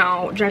 minutes, you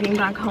know, driving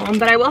back home.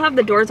 But I will have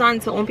the doors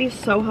on so it won't be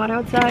so hot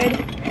outside.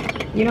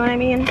 You know what I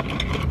mean?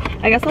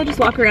 I guess I'll just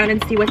walk around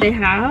and see what they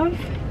have.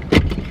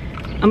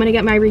 I'm gonna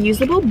get my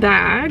reusable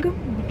bag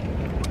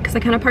because I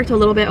kind of parked a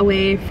little bit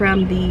away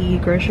from the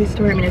grocery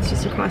store. I mean, it's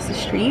just across the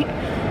street.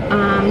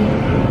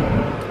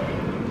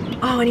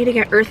 Oh, I need to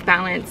get Earth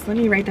Balance. Let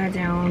me write that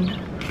down.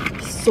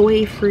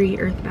 Soy-free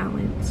Earth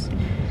Balance.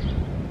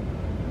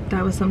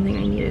 That was something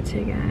I needed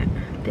to get.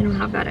 They don't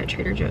have that at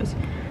Trader Joe's.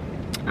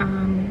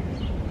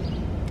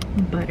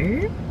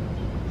 Butter.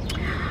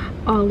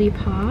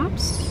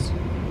 Olipop's.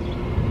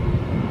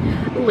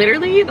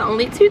 Literally the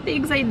only 2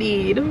 things I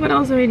need. What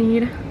else do I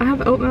need? I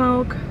have oat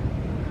milk.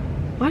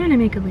 Why didn't I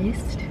make a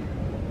list?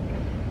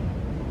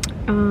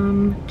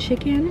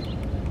 Chicken.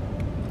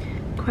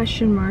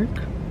 Question mark.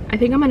 I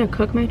think I'm gonna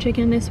cook my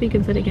chicken this week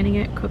instead of getting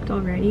it cooked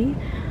already.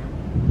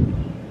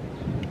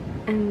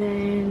 And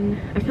then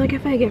I feel like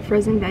if I get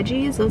frozen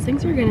veggies, those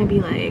things are gonna be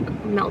like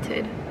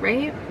melted,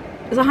 right?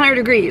 It's 100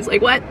 degrees.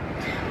 Like what?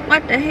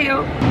 What the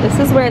hell? This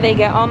is where they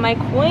get all my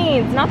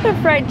coins, not the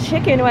fried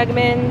chicken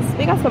Wegmans.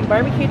 They got some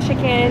barbecue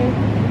chicken,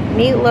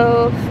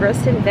 meatloaf,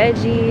 roasted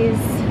veggies,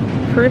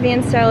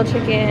 Peruvian style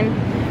chicken.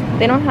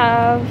 They don't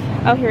have,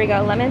 oh, here we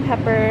go, lemon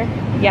pepper.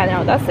 Yeah,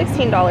 no, that's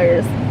 $16.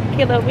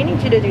 Kayla, we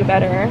need you to do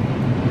better.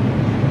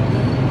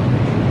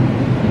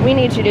 We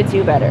need you to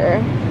do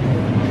better.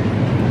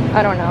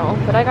 I don't know,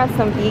 but I got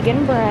some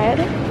vegan bread.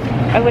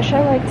 I wish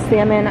I liked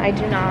salmon. I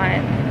do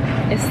not.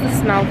 It's the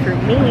smell for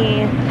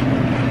me.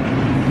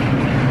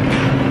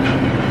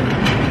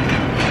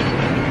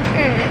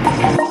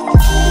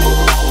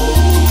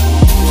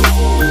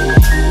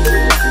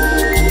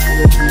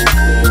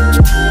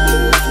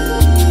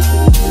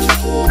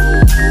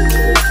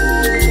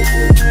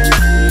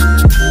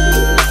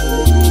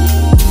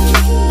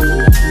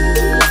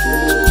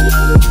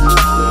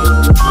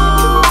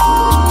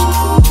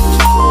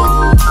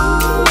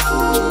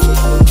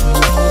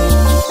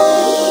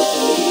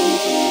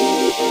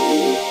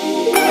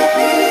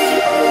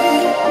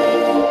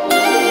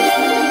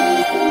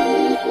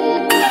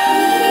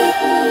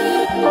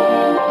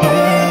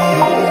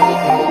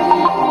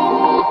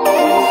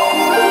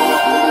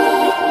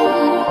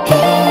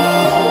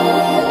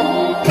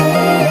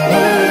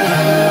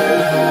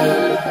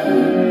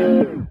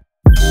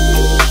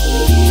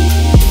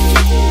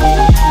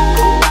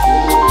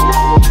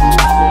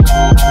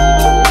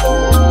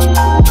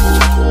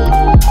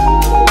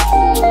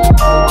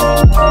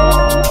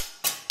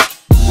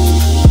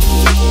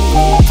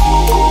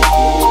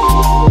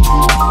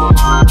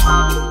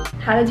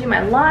 How to do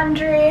my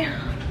laundry,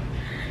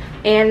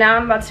 and now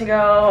I'm about to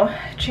go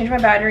change my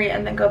battery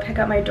and then go pick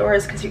up my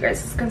doors because you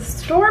guys, it's gonna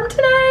storm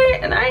tonight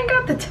and I ain't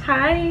got the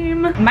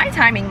time. My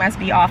timing must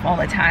be off all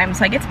the time.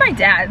 So like, it's my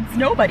dad's,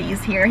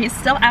 nobody's here, he's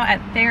still out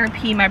at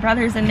therapy, my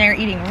brother's in there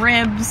eating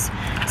ribs,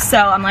 so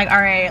I'm like,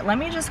 all right, let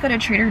me just go to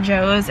Trader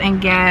Joe's and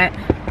get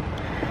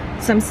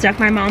some stuff.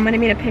 My mom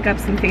wanted me to pick up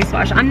some face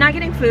wash. I'm not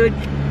getting food,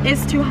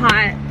 it's too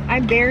hot.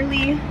 I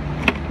barely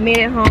made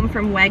it home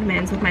from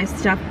Wegmans with my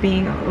stuff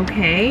being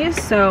okay,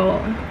 so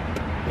I'm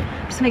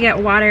just gonna get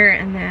water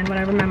and then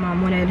whatever my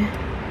mom wanted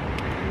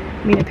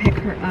me to pick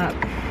her up.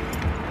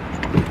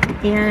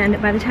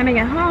 And by the time I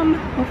get home,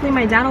 hopefully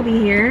my dad will be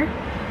here,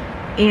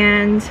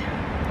 and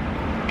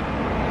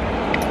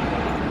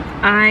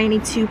I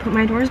need to put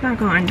my doors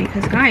back on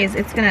because guys,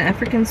 it's gonna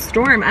freaking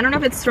storm. I don't know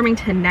if it's storming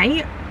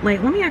tonight.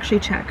 Like, let me actually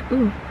check.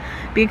 Ooh,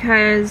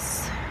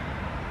 because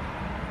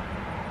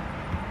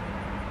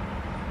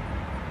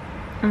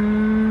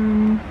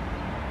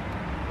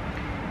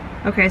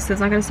okay, so it's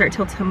not gonna start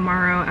till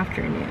tomorrow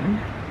afternoon,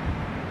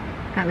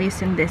 at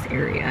least in this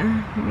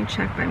area. Let me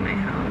check by my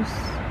house.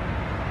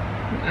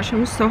 Oh my gosh,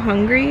 I'm so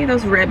hungry.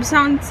 Those ribs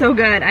sound so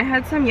good. I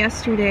had some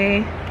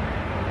yesterday.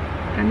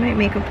 I might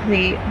make a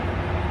plate.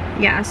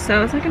 Yeah,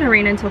 so it's not gonna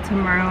rain until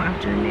tomorrow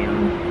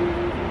afternoon.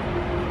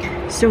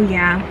 So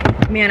yeah,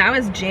 man, I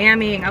was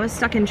jamming. I was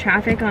stuck in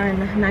traffic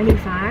on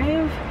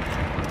 95.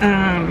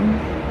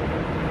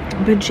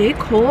 But J.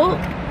 Cole,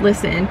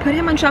 listen, put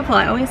him on shuffle.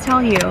 I always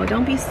tell you,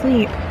 don't be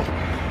asleep.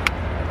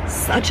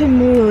 Such a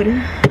mood.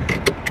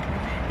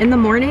 In the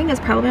Morning is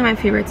probably my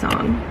favorite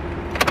song.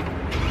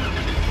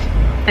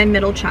 And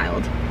Middle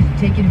Child.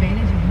 Taking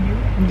advantage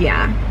of you?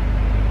 Yeah.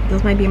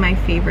 Those might be my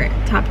favorite.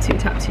 Top two.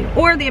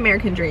 Or The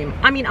American Dream.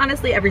 I mean,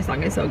 honestly, every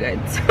song is so good.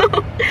 So,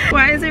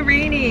 why is it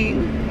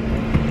raining?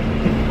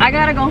 I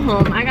gotta go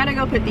home. I gotta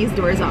go put these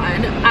doors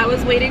on. I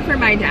was waiting for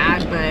my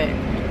dad, but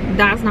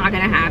that's not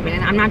gonna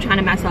happen. I'm not trying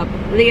to mess up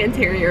the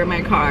interior of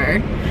my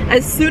car.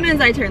 As soon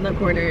as I turn the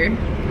corner,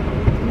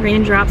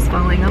 raindrops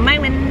falling on my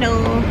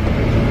window.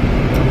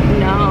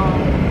 No.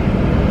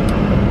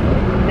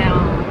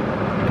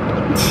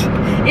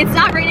 It's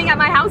not raining at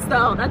my house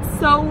though. That's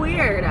so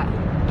weird.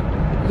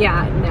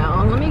 Yeah,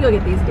 no, let me go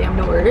get these damn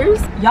doors.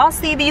 Y'all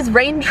see these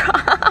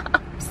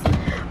raindrops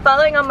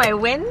falling on my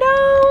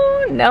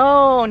window?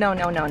 No, no,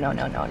 no, no, no,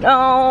 no, no,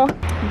 no.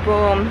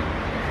 Boom.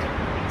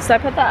 So I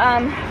put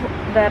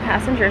the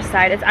passenger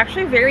side. It's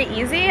actually very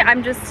easy. I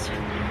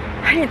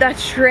need that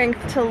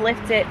strength to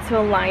lift it, to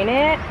align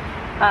it.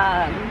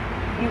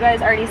 You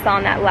guys already saw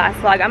in that last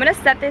vlog. I'm gonna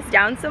set this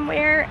down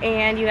somewhere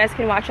and you guys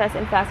can watch us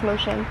in fast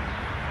motion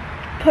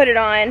put it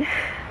on.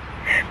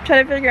 I'm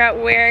trying to figure out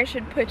where I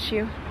should put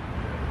you.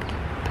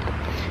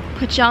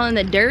 Put y'all in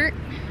the dirt.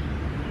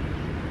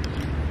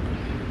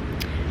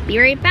 Be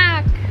right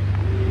back.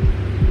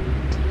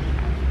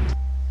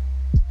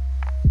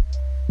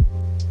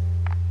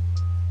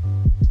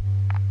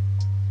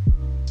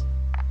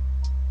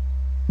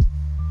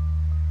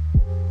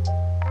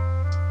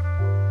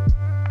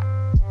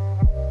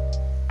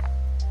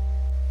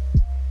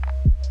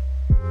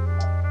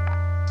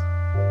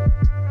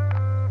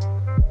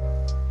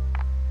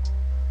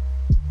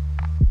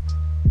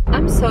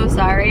 I'm so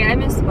sorry, I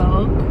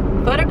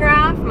misspoke.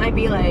 Photograph might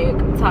be like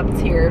top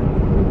tier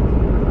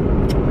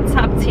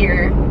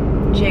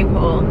J.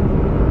 Cole.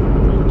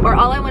 Or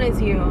All I Want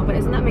Is You, but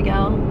isn't that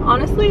Miguel?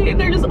 Honestly,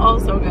 they're just all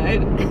so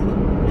good.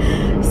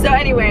 So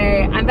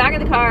anyway, I'm back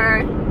in the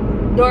car,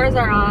 doors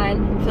are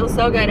on, feels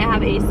so good to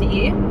have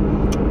AC.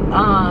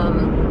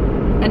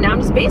 And now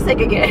I'm just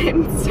basic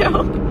again,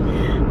 so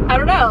I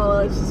don't know,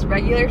 it's just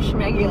regular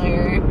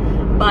schmegular.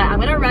 But I'm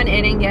gonna run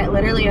in and get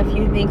literally a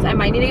few things. I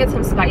might need to get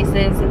some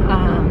spices.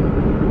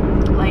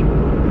 Like,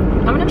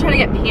 I'm gonna try to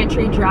get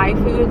pantry dry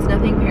foods,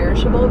 nothing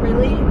perishable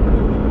really.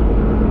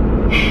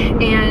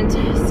 And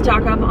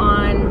stock up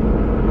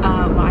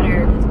on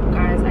water, because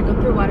guys, I go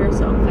through water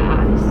so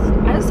fast.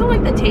 I just don't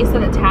like the taste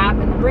of the tap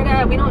and the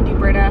Brita. We don't do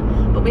Brita,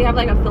 but we have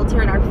like a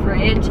filter in our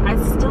fridge. I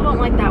still don't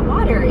like that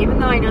water, even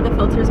though I know the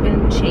filter's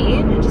been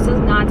changed. It just does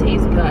not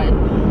taste good.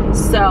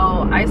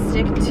 So I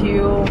stick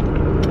to,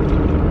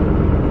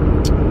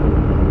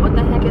 what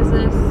the heck is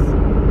this?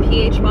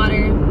 pH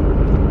water,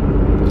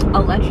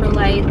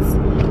 electrolytes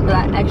for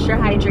that extra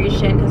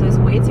hydration, because it's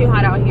way too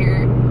hot out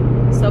here.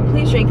 So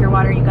please drink your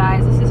water, you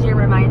guys. This is your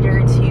reminder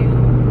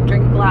to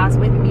drink a glass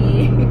with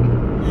me.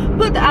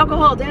 Put the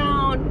alcohol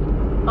down,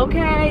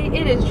 okay?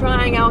 It is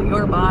drying out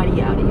your body,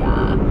 yada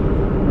yada.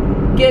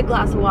 Get a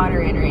glass of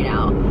water in right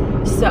now.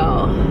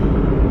 So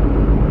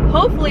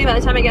hopefully by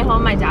the time I get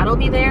home, my dad will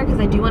be there, because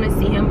I do want to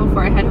see him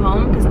before I head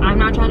home, because I'm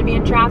not trying to be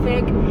in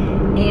traffic.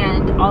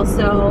 And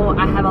also,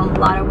 I have a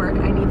lot of work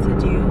I need to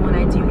do when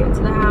I do get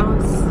to the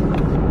house.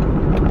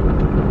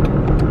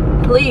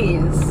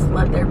 Please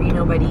let there be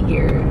nobody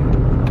here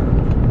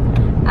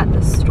at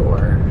the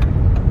store.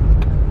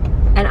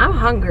 And I'm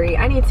hungry.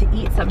 I need to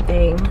eat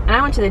something. And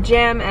I went to the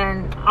gym,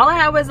 and all I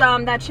had was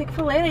that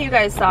Chick-fil-A that you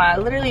guys saw. I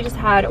literally just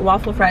had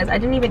waffle fries. I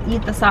didn't even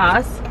eat the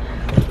sauce.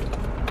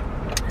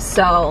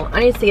 So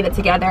I need to get it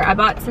together. I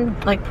bought some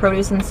like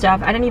produce and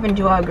stuff. I didn't even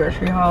do a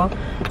grocery haul.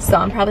 So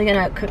I'm probably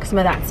gonna cook some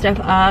of that stuff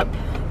up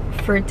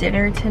for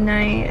dinner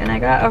tonight. And I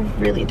got a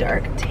really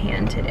dark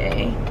tan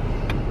today.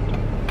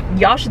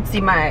 Y'all should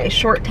see my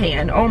short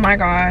tan. Oh my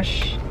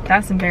gosh,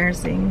 that's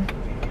embarrassing.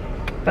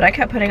 But I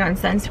kept putting on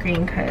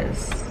sunscreen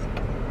because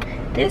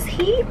this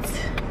heat,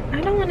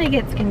 I don't want to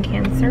get skin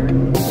cancer.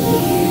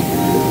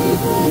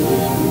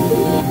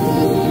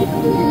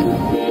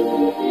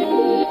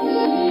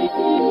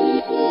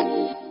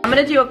 I'm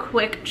gonna do a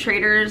quick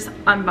Trader's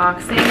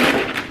unboxing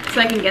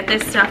so I can get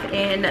this stuff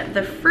in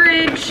the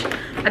fridge.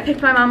 I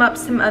picked my mom up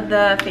some of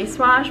the face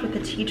wash with the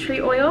tea tree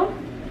oil.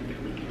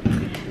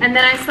 And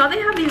then I saw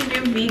they have these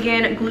new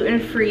vegan,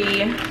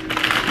 gluten-free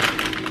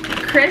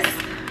crisp,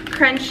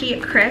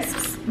 crunchy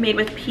crisps made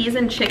with peas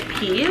and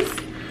chickpeas.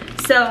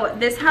 So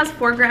this has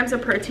 4 grams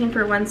of protein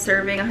for 1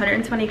 serving,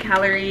 120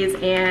 calories,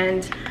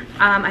 and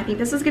I think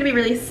this is gonna be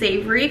really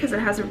savory because it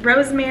has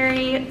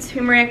rosemary,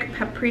 turmeric,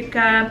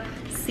 paprika,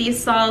 sea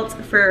salt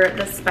for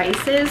the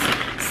spices.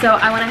 So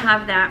I want to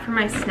have that for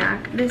my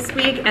snack this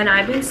week, and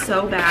I've been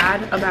so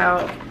bad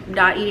about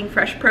not eating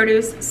fresh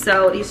produce.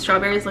 So these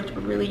strawberries looked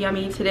really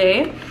yummy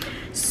today.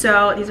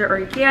 So these are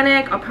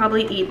organic. I'll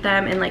probably eat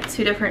them in like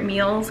 2 different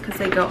meals because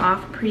they go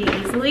off pretty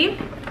easily.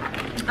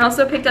 I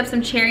also picked up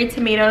some cherry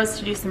tomatoes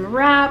to do some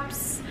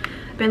wraps.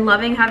 Been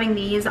loving having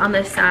these on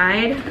the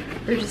side.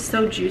 They're just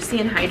so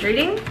juicy and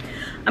hydrating.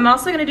 I'm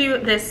also gonna do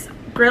this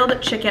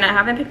grilled chicken. I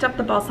haven't picked up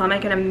the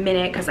balsamic in a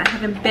minute because I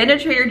haven't been to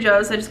Trader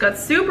Joe's, so I just got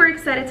super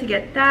excited to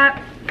get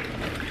that.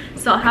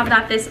 So I'll have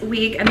that this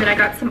week. And then I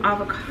got some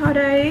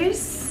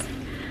avocados.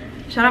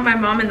 Shout out my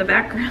mom in the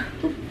background.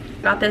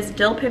 Got this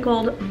dill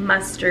pickled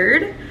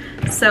mustard,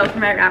 so for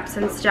my wraps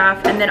and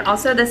stuff. And then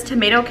also this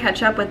tomato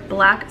ketchup with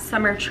black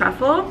summer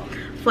truffle,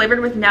 flavored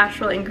with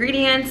natural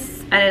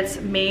ingredients, and it's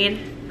made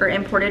or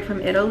imported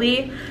from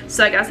Italy.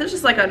 So I guess it's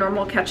just like a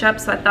normal ketchup,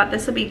 so I thought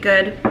this would be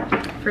good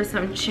for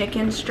some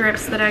chicken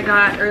strips that I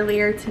got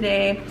earlier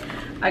today.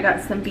 I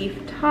got some beef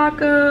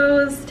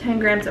tacos, 10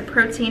 grams of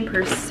protein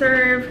per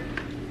serve.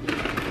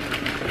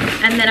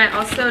 And then I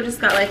also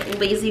just got like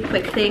lazy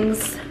quick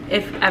things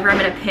if ever I'm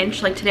in a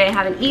pinch. Like today I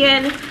haven't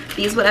eaten.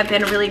 These would have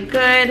been really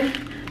good.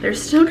 They're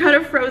still kind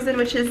of frozen,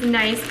 which is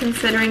nice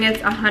considering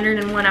it's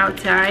 101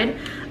 outside.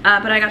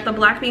 But I got the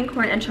black bean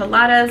corn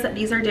enchiladas.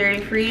 These are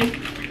dairy-free.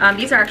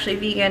 These are actually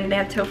vegan. They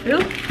have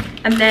tofu.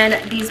 And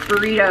then these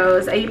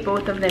burritos, I eat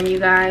both of them, you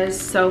guys.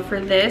 So for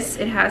this,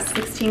 it has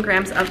 16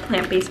 grams of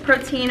plant-based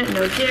protein,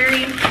 no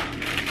dairy.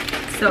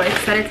 So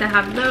excited to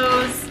have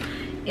those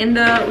in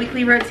the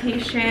weekly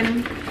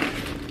rotation.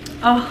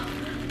 Oh,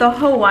 the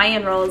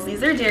Hawaiian rolls.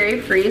 These are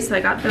dairy-free, so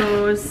I got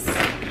those.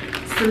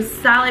 Some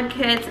salad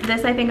kits.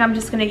 This I think I'm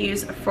just gonna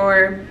use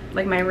for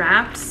like my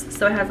wraps.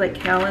 So it has like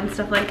kale and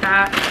stuff like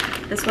that.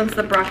 This one's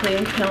the broccoli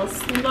and kale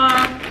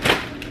slaw.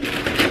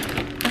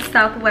 A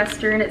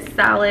Southwestern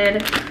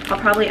salad. I'll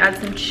probably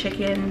add some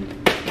chicken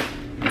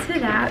to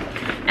that.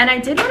 And I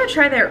did want to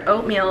try their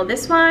oatmeal.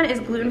 This one is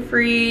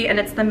gluten-free and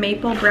it's the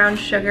maple brown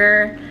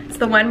sugar. It's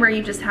the one where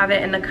you just have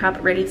it in the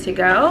cup ready to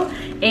go.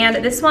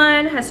 And this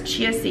one has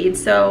chia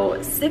seeds,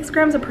 so 6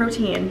 grams of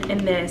protein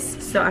in this.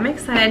 So I'm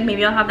excited.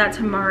 Maybe I'll have that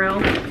tomorrow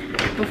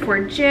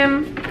before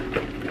gym.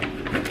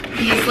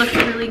 These look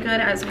really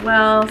good as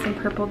well. Some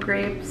purple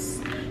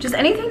grapes. Just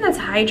anything that's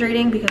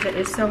hydrating because it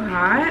is so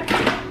hot.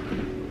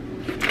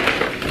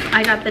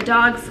 I got the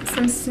dogs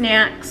some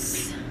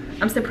snacks.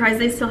 I'm surprised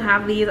they still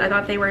have these. I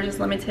thought they were just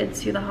limited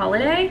to the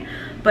holiday,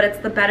 but it's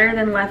the better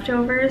than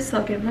leftovers, so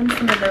I'll give them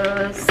some of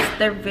those.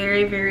 They're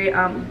very, very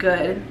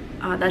good.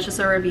 That's just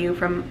a review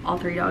from all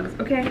 3 dogs,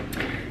 okay?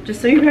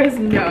 Just so you guys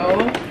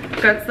know.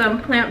 Got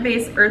some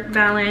plant-based Earth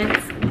Balance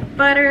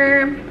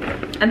butter.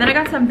 And then I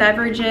got some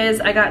beverages.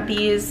 I got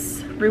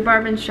these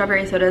rhubarb and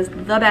strawberry sodas,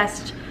 the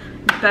best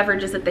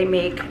beverages that they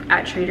make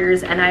at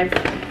Trader's, and I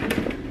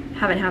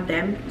haven't had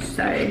them,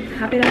 so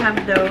happy to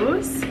have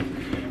those.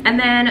 And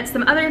then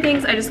some other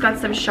things, I just got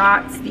some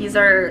shots. These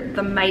are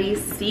the Mighty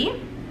C.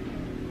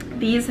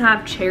 These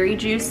have cherry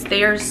juice.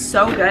 They are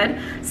so good.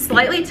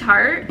 Slightly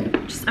tart,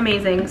 just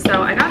amazing.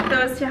 So I got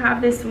those to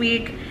have this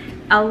week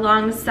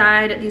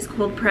alongside these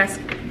cold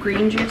pressed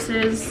green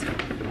juices.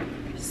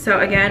 So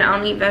again, I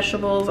don't eat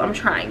vegetables. I'm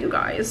trying, you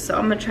guys. So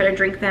I'm gonna try to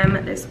drink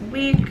them this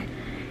week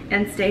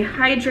and stay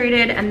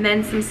hydrated. And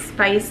then some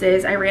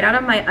spices. I ran out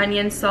of my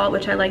onion salt,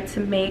 which I like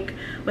to make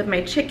with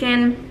my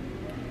chicken.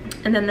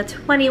 And then the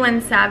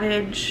 21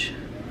 Savage,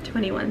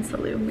 21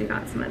 Salute, we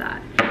got some of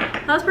that.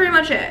 That was pretty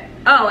much it.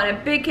 Oh, and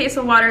a big case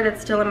of water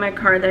that's still in my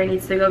car that I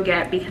need to go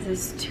get because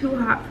it's too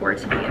hot for it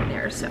to be in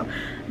there. So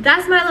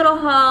that's my little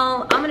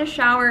haul. I'm gonna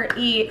shower,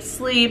 eat,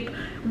 sleep,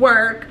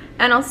 work,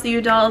 and I'll see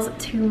you dolls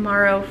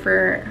tomorrow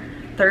for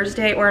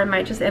Thursday, or I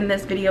might just end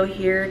this video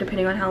here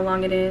depending on how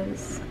long it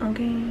is.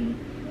 Okay.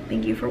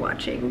 Thank you for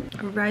watching.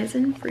 Rise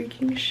and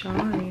freaking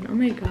shine. Oh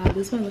my god,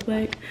 this is what I look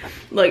like.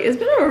 Look, it's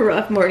been a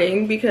rough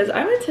morning because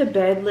I went to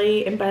bed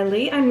late, and by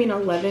late I mean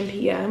 11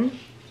 p.m.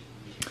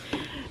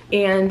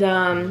 And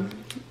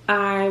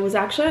I was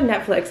actually on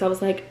Netflix. I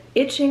was like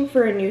itching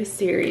for a new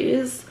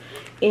series,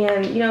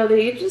 and you know,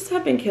 they just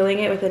have been killing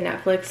it with the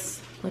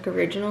Netflix like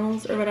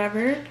originals or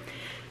whatever.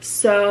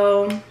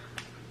 So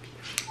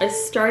I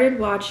started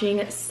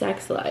watching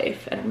Sex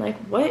Life, and I'm like,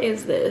 what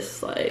is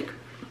this? Like,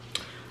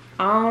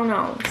 I don't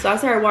know. So I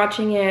started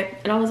watching it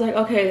and I was like,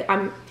 okay,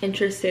 I'm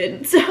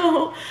interested.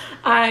 So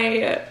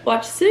I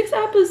watched 6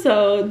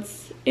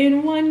 episodes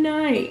in one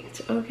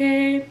night,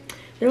 okay?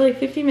 They're like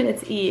 50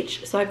 minutes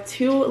each. So I have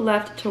 2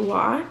 left to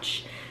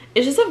watch.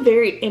 It's just a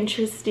very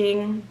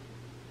interesting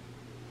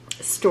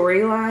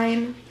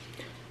storyline.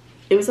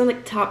 It was in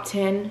like top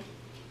 10.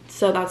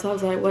 So that's why I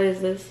was like, what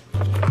is this?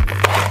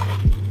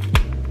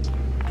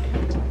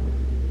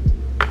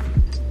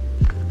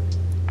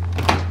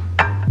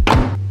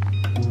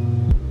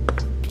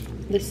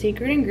 The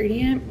secret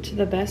ingredient to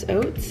the best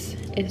oats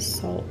is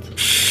salt.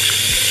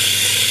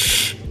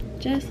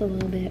 Just a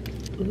little bit.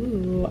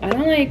 Ooh, I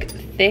don't like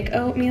thick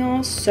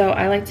oatmeal, so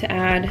I like to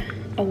add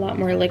a lot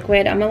more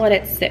liquid. I'm gonna let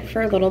it sit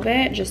for a little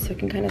bit just so it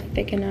can kind of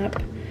thicken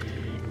up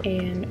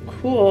and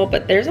cool,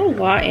 but there's a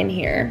lot in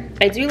here.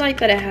 I do like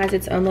that it has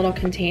its own little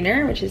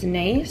container, which is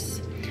nice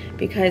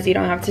because you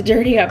don't have to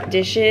dirty up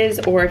dishes,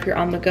 or if you're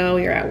on the go,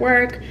 you're at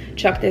work,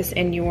 chuck this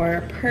in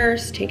your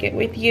purse, take it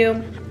with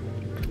you.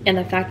 And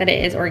the fact that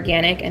it is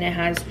organic and it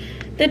has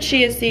the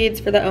chia seeds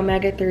for the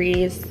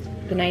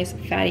omega-3s, the nice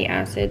fatty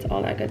acids,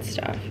 all that good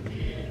stuff.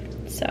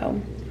 So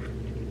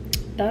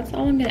that's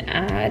all I'm gonna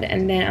add,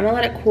 and then I'm gonna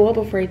let it cool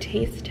before I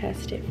taste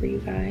test it for you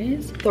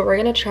guys. So we're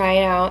gonna try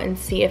it out and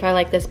see if I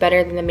like this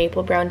better than the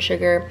maple brown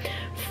sugar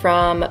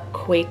from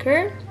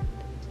Quaker.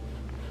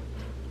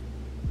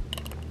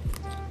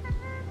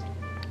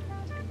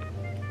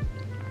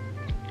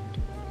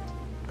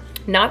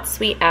 Not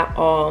sweet at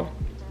all.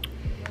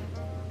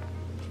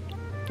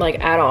 Like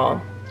at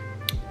all.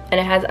 And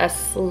it has a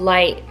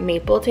slight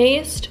maple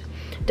taste.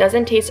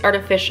 Doesn't taste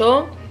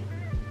artificial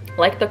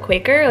like the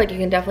Quaker. Like, you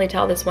can definitely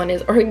tell this one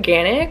is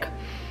organic.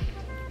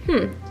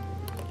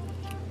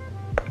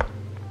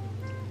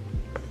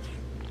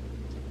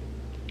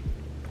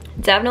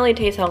 Definitely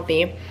tastes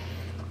healthy.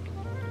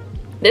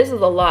 This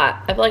is a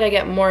lot. I feel like I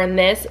get more in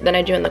this than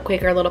I do in the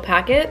Quaker little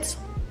packets.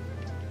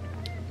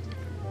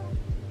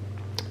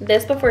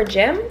 This before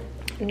gym,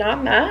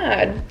 not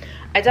mad.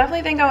 I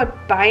definitely think I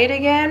would buy it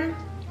again,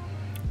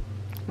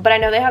 but I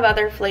know they have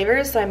other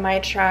flavors, so I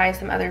might try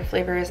some other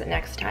flavors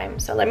next time.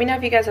 So let me know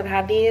if you guys have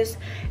had these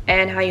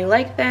and how you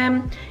like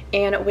them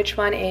and which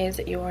one is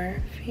your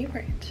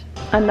favorite.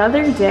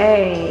 Another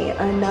day,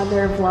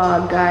 another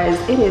vlog, guys.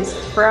 It is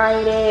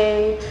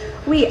Friday.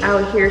 We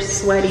out here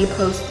sweaty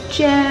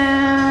post-gym.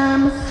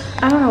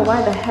 I don't know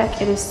why the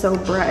heck it is so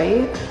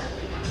bright,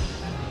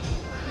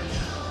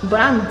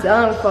 but I'm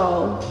done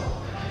for.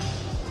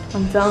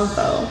 I'm done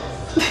for.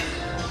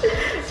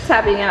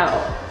 Tapping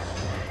out.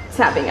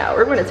 Tapping out.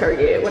 We're going to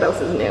Target. What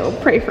else is new?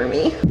 Pray for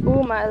me.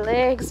 Ooh, my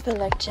legs feel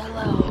like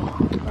jello,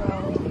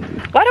 bro.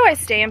 Why do I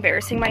stay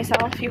embarrassing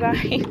myself, you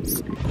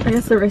guys? I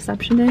guess the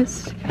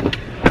receptionist.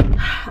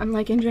 I'm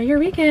like, enjoy your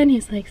weekend.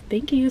 He's like,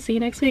 thank you. See you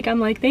next week. I'm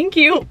like, thank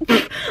you.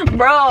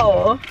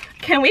 Bro,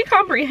 can we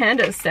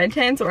comprehend a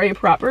sentence or a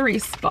proper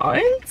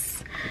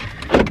response?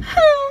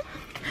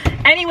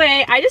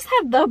 Anyway, I just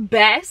have the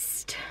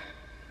best.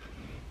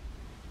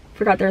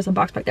 Forgot there's a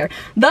box back there.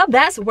 The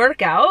best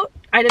workout.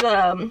 I did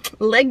a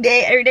leg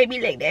day. Every day be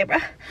leg day, bro.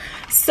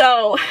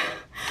 So,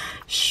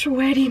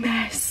 sweaty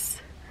mess.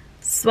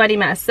 Sweaty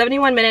mess.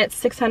 71 minutes,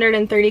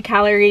 630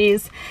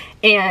 calories.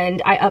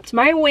 And I upped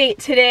my weight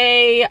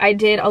today. I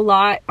did a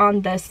lot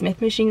on the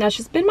Smith machine. That's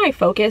just been my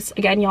focus.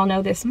 Again, y'all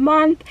know this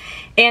month.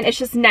 And it's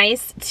just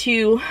nice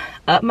to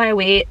up my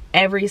weight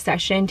every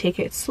session, take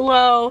it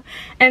slow,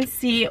 and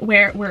see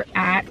where we're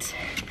at.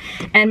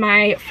 And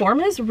my form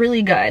is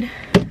really good.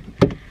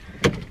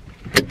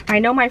 I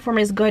know my form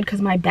is good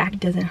because my back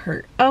doesn't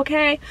hurt,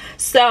 okay?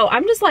 So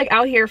I'm just like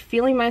out here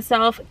feeling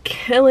myself,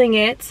 killing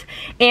it.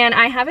 And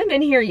I haven't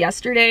been here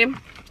yesterday.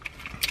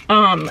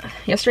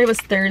 Yesterday was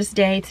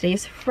Thursday,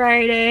 today's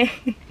Friday.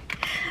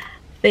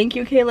 Thank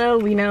you,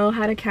 Kayla. We know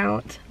how to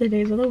count the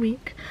days of the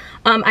week.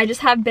 I just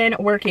have been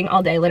working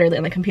all day, literally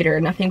on the computer.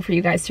 Nothing for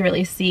you guys to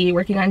really see,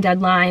 working on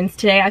deadlines.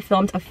 Today I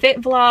filmed a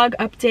fit vlog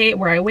update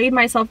where I weighed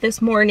myself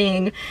this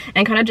morning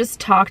and kind of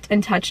just talked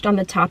and touched on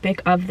the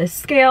topic of the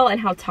scale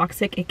and how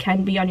toxic it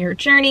can be on your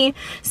journey.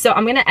 So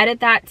I'm gonna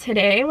edit that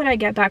today when I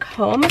get back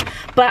home.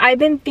 But I've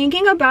been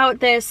thinking about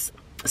this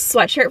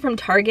sweatshirt from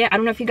Target. I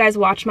don't know if you guys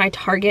watch my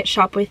Target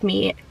shop with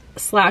me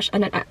slash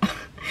an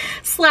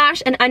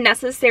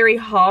unnecessary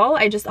haul.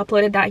 I just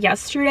uploaded that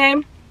yesterday.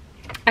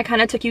 I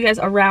kind of took you guys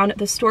around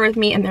the store with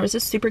me, and there was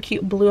this super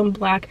cute blue and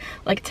black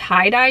like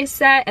tie-dye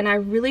set, and I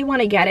really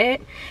want to get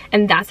it.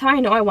 And that's how I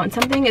know I want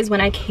something, is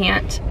when I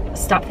can't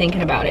stop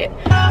thinking about it.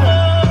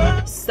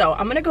 So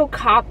I'm gonna go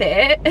cop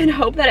it and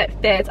hope that it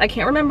fits. I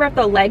can't remember if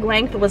the leg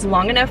length was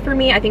long enough for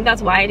me. I think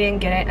that's why I didn't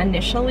get it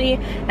initially,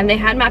 and they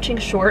had matching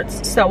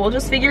shorts, so we'll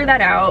just figure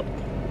that out.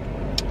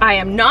 I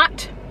am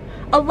not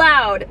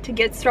allowed to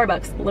get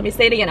Starbucks. Let me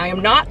say it again. I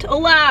am not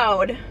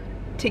allowed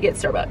to get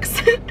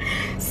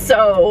Starbucks.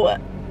 So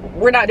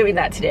we're not doing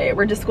that today.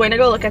 We're just going to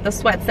go look at the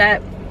sweat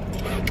set.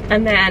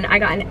 And then I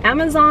got an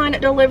Amazon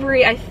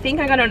delivery. I think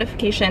I got a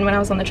notification when I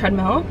was on the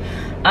treadmill.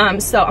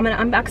 So I'm gonna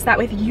unbox that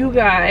with you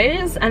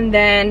guys and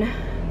then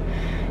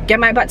get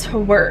my butt to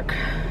work.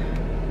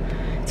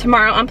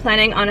 Tomorrow I'm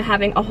planning on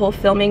having a whole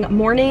filming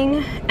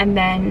morning, and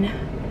then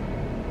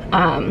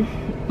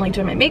like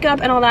doing my makeup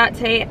and all that.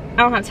 Today I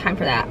don't have time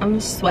for that. I'm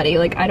just sweaty.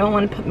 Like, I don't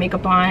want to put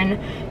makeup on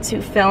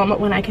to film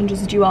when I can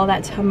just do all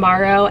that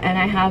tomorrow. And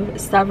I have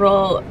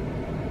several,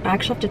 I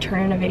actually have to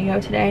turn in a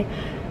video today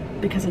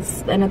because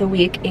it's the end of the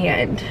week,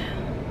 and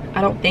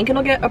I don't think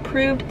it'll get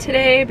approved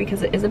today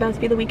because it is about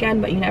to be the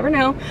weekend, but you never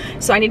know.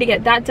 So I need to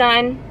get that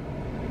done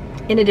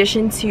in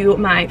addition to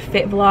my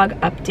fit vlog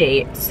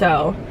update.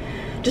 So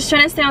just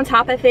trying to stay on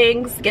top of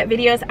things, get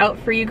videos out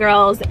for you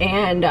girls,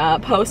 and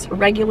post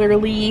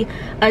regularly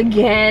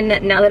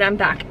again now that I'm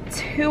back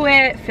to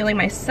it, feeling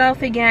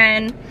myself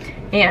again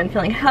and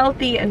feeling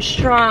healthy and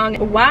strong.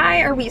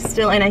 Why are we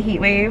still in a heat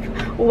wave?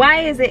 Why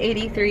is it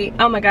 83?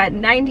 Oh my god,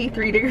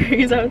 93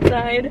 degrees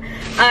outside.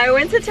 I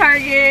went to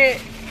Target.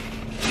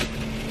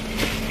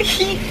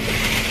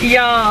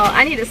 Y'all,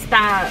 I need to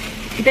stop.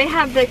 They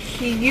have the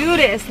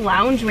cutest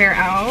loungewear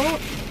out.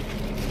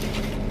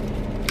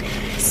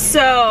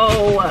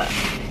 So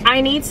I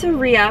need to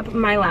re-up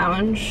my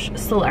lounge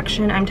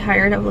selection. I'm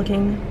tired of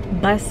looking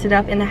busted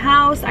up in the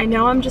house. I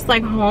know I'm just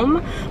like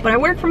home, but I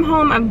work from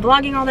home. I'm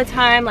vlogging all the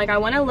time. Like, I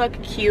want to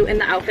look cute in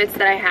the outfits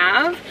that I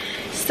have.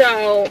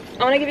 So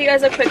I want to give you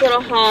guys a quick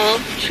little haul.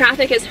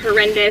 Traffic is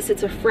horrendous.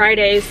 It's a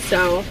Friday,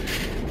 so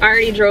I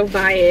already drove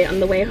by it on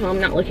the way home.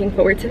 Not looking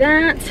forward to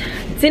that.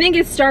 Didn't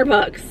get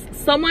Starbucks.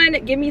 Someone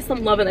give me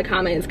some love in the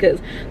comments because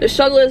the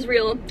struggle is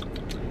real.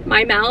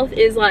 My mouth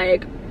is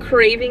like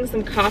craving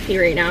some coffee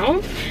right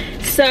now.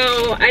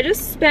 So I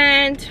just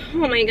spent,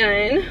 oh my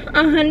god,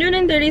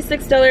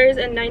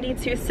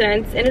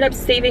 $136.92. Ended up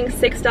saving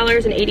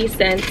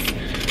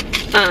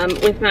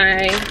 $6.80 with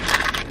my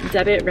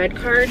debit red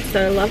card.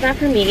 So I love that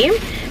for me.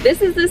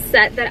 This is the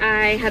set that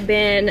I have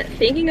been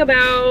thinking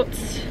about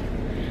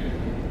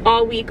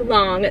all week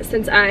long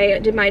since I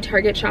did my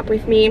Target shop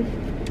with me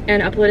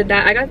and uploaded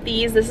that. I got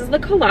these. This is the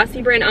Kayla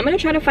Lashae brand. I'm gonna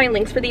try to find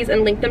links for these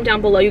and link them down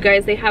below, you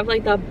guys. They have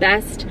like the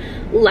best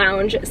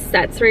lounge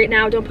sets right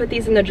now. Don't put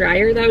these in the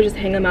dryer though, just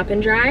hang them up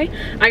and dry.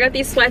 I got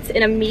these sweats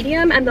in a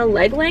medium and the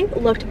leg length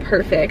looked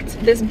perfect.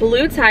 This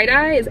blue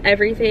tie-dye is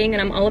everything,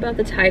 and I'm all about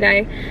the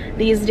tie-dye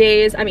these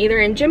days. I'm either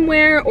in gym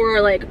wear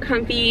or like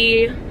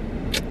comfy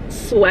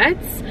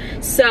sweats,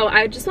 so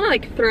I just want to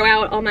like throw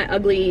out all my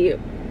ugly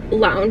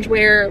lounge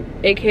wear,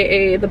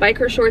 aka the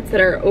biker shorts that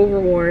are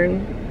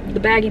overworn, the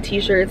baggy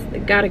t-shirts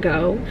that gotta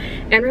go,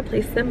 and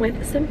replace them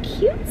with some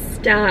cute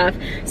stuff.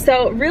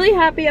 So really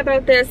happy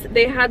about this.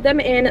 They had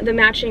them in the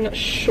matching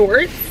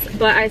shorts,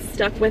 but I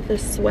stuck with the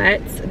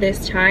sweats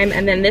this time,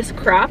 and then this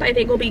crop I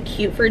think will be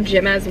cute for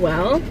gym as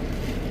well.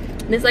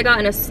 This I got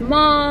in a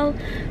small,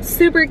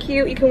 super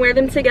cute. You can wear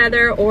them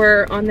together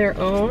or on their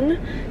own,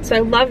 so I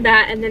love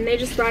that. And then they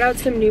just brought out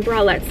some new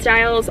bralette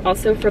styles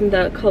also from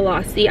the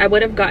Colossi. I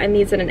would have gotten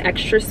these in an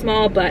extra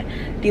small, but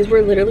these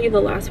were literally the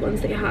last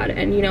ones they had,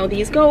 and you know,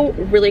 these go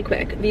really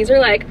quick. These are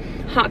like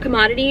hot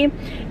commodity,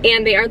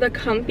 and they are the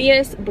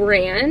comfiest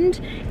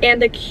brand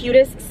and the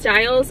cutest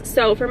styles.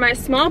 So for my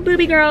small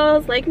booby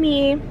girls like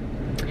me,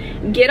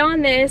 get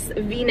on this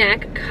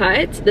V-neck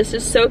cut. This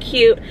is so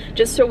cute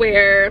just to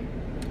wear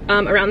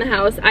around the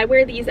house. I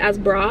wear these as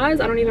bras.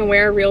 I don't even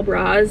wear real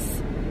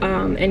bras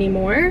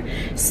anymore,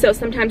 so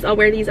sometimes I'll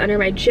wear these under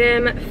my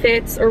gym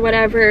fits or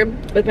whatever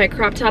with my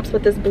crop tops.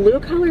 But this blue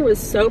color was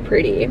so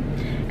pretty,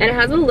 and it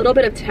has a little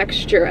bit of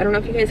texture. I don't know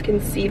if you guys can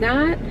see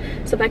that,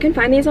 so if I can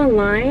find these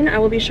online, I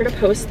will be sure to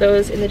post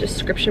those in the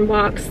description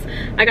box.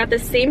 I got the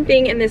same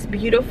thing in this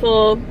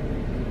beautiful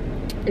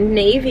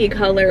navy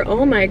color.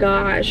 Oh my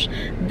gosh,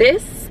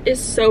 this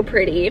is so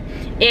pretty,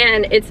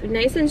 and it's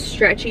nice and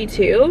stretchy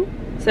too.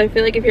 So I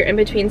feel like if you're in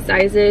between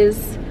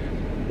sizes,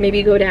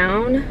 maybe go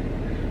down.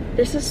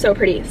 This is so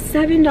pretty,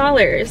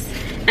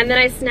 $7. And then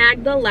I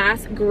snagged the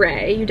last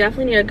gray. You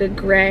definitely need a good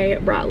gray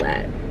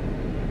bralette.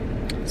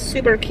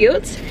 Super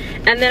cute.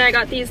 And then I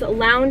got these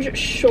lounge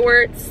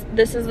shorts.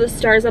 This is the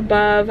Stars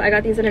Above. I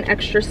got these in an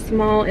extra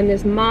small in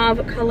this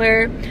mauve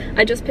color.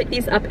 I just picked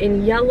these up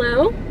in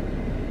yellow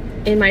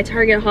in my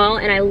Target haul,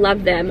 and I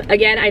love them.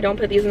 Again, I don't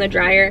put these in the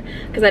dryer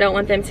because I don't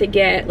want them to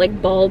get like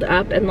balled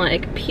up and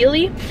like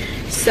peely,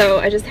 so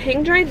I just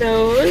hang dry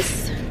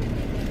those,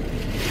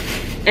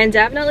 and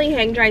definitely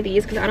hang dry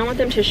these because I don't want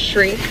them to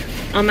shrink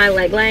on my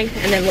leg length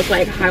and then look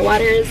like high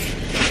waters.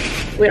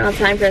 We don't have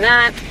time for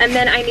that. And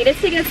then I needed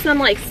to get some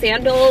like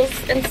sandals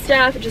and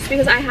stuff just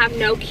because I have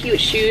no cute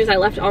shoes. I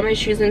left all my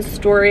shoes in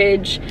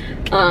storage,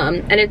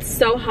 and it's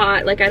so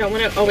hot, like I don't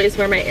want to always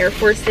wear my Air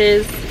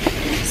Forces.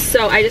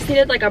 So I just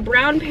needed like a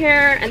brown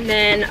pair and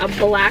then a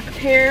black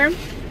pair.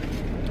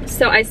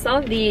 So I saw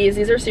these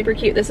are super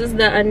cute. This is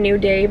the A New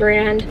Day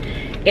brand,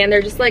 and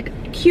they're just like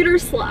cuter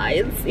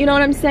slides, you know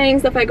what I'm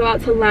saying? So if I go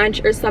out to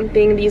lunch or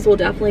something, these will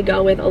definitely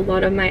go with a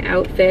lot of my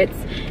outfits.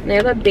 And they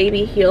have a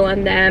baby heel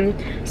on them,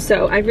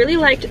 so I really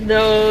liked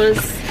those.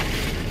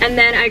 And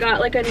then I got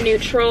like a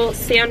neutral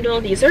sandal.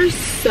 These are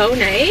so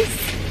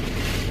nice.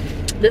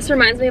 This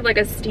reminds me of like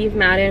a Steve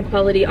Madden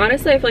quality.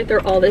 Honestly, I feel like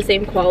they're all the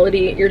same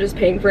quality. You're just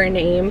paying for a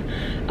name.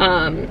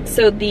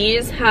 So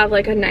these have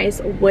like a nice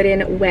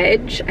wooden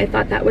wedge. I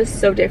thought that was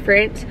so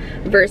different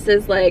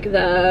versus like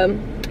the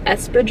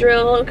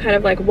espadrille kind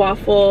of like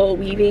waffle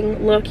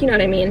weaving look, you know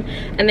what I mean?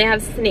 And they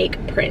have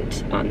snake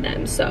print on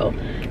them. So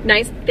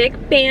nice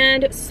thick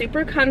band,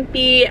 super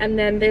comfy. And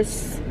then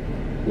this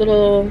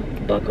little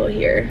buckle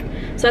here.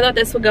 So I thought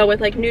this would go with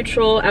like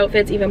neutral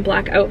outfits, even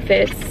black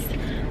outfits.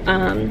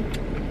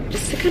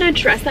 Just to kind of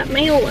dress up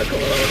my look a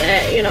little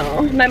bit, you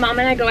know. My mom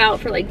and I go out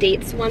for like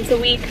dates once a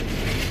week,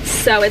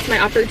 so it's my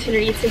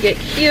opportunity to get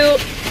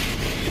cute,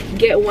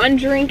 get one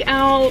drink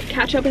out,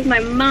 catch up with my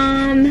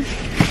mom,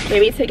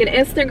 maybe take an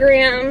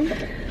Instagram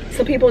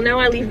so people know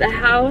I leave the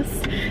house.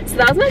 So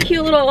that was my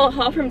cute little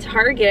haul from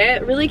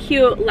Target. Really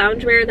cute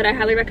loungewear that I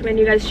highly recommend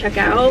you guys check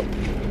out.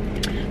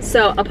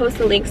 So I'll post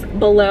the links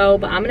below,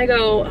 but I'm gonna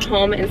go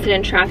home and sit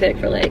in traffic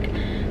for like,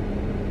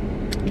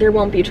 there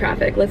won't be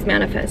traffic. Let's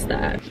manifest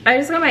that. I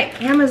just got my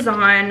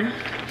Amazon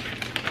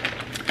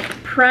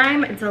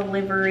Prime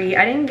delivery.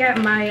 I didn't get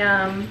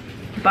my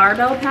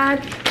barbell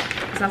pad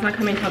because that's not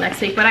coming until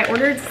next week, but I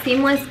ordered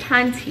seamless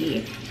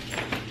panty.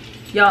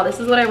 Y'all, this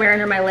is what I wear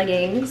under my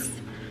leggings.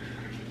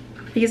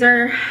 These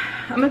are,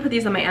 I'm gonna put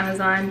these on my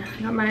Amazon.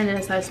 I got mine in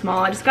a size small.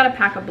 I just got a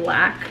pack of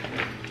black.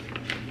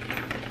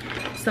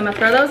 So I'm gonna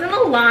throw those in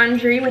the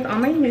laundry with all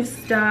my new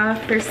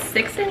stuff. There's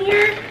 6 in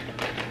here,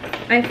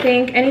 I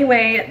think.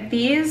 Anyway,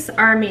 these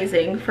are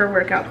amazing for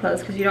workout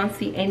clothes because you don't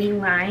see any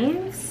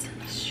lines,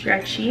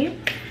 stretchy.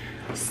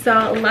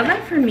 So love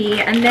that for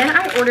me. And then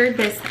I ordered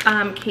this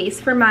case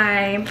for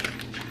my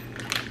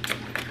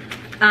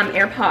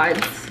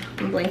AirPods.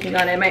 I'm blanking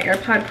on it, my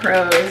AirPod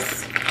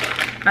Pros.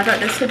 I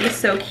thought this would be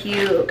so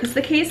cute because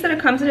the case that it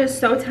comes in is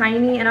so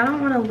tiny and I don't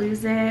want to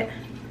lose it.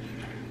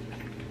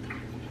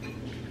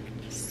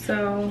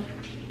 So,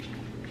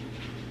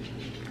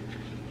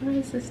 why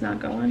does this not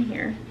go on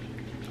here?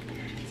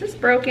 Is this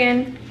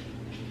broken?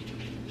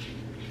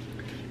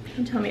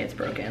 Don't tell me it's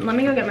broken. Let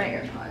me go get my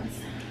AirPods.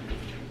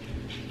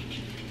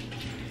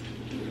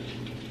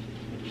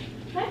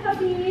 Hi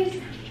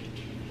puppies.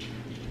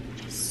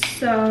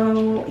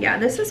 So yeah,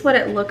 this is what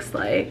it looks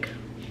like.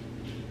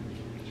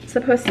 It's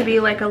supposed to be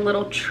like a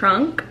little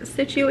trunk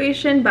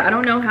situation, but I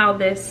don't know how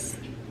this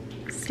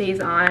stays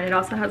on. It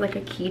also has like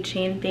a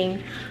keychain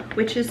thing,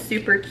 which is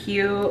super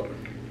cute.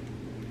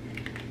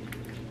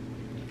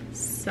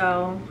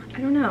 So I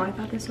don't know, I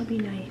thought this would be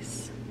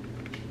nice.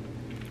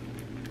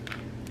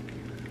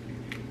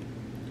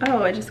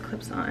 Oh, it just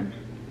clips on.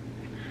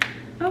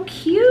 Oh,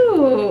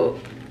 cute.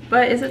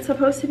 But is it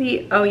supposed to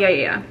be, oh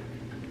yeah.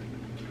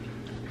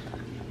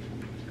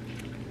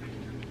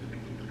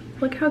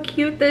 Look how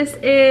cute this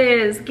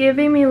is.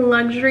 Giving me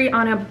luxury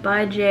on a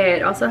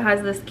budget. Also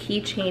has this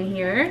keychain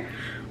here,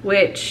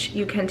 which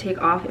you can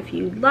take off if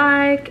you'd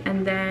like.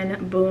 And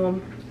then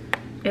boom,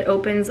 it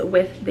opens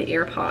with the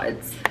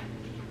AirPods.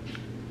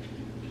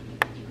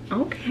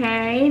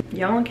 Okay.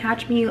 Y'all won't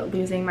catch me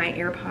losing my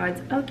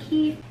AirPods.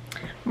 Okay.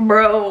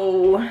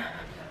 Bro.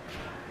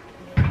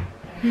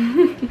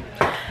 I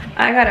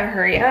gotta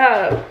hurry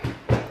up.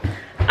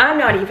 I'm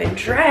not even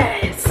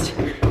dressed.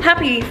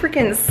 Happy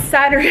freaking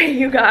Saturday,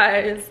 you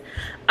guys.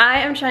 I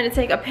am trying to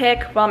take a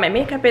pic while my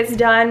makeup is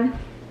done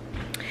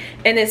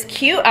in this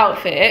cute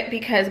outfit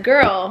because,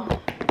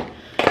 girl,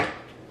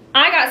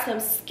 I got some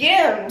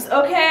Skims,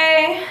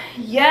 okay?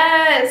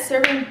 Yes,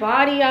 serving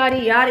body,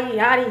 yada, yada,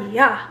 yada,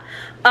 yada.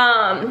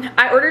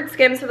 I ordered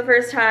Skims for the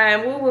first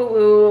time. Woo, woo,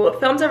 woo.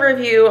 Filmed a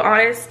review,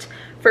 honest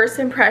first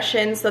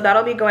impression, so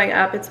that'll be going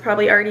up. It's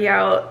probably already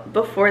out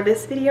before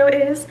this video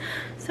is,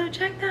 so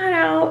check that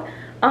out.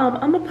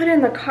 I'm gonna put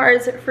in the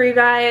cards for you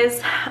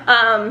guys.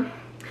 I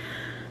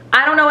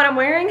don't know what I'm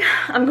wearing.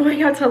 I'm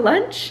going out to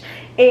lunch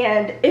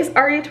and it's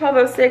already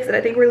 12:06 and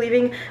I think we're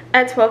leaving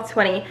at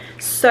 12:20,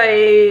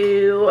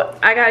 so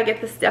I gotta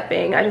get the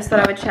stepping. I just thought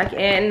I would check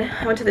in.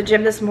 I went to the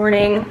gym this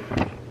morning,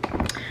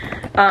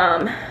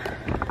 and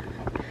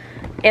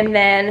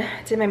then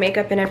did my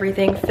makeup and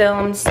everything,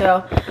 filmed,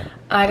 so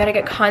I gotta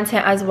get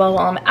content as well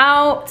while I'm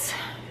out,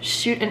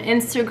 shoot an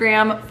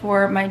Instagram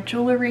for my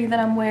jewelry that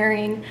I'm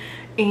wearing,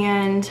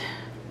 and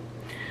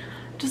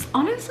just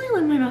honestly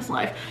live my best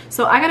life.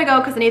 So I gotta go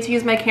because I need to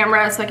use my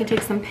camera so I can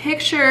take some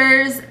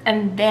pictures,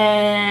 and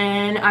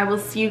then I will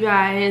see you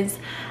guys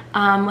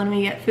when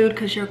we get food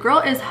because your girl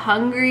is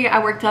hungry. I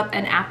worked up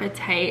an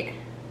appetite,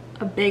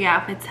 a big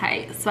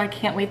appetite, so I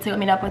can't wait to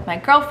meet up with my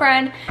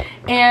girlfriend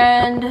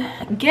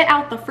and get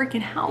out the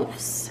freaking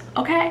house.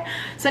 Okay,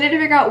 so I need to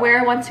figure out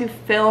where I want to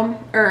film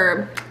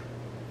or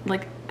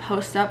like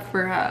post up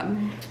for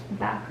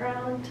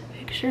background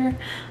picture.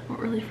 I don't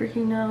really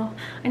freaking know.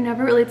 I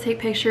never really take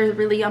pictures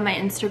really on my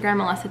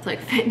Instagram unless it's like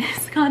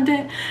fitness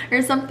content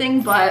or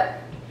something, but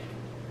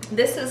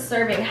this is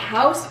serving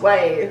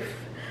housewife.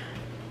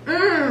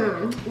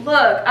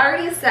 Look, I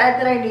already said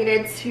that I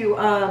needed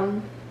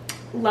to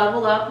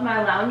level up my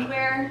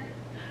loungewear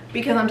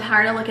because I'm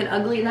tired of looking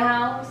ugly in the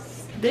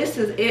house. This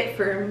is it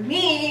for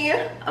me,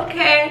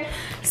 okay?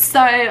 So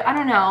I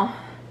don't know,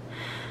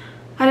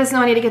 I just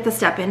know I need to get the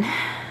step in,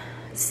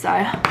 so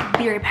I'll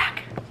be right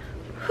back.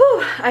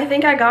 Whew, I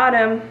think I got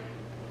him.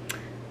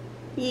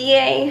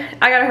 Yay.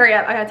 I gotta hurry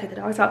up. I gotta take the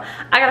dogs out.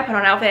 I gotta put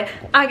on an outfit.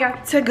 I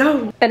got to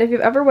go. And if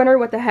you've ever wondered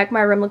what the heck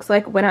my room looks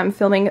like when I'm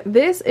filming,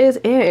 this is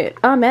it.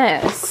 A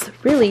mess.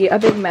 Really a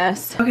big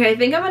mess. Okay, I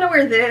think I'm gonna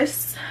wear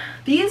this.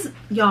 These,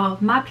 y'all,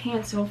 my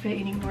pants don't fit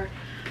anymore.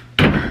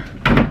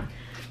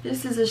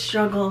 This is a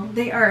struggle.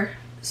 They are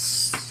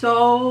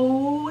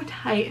so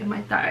tight in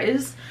my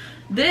thighs.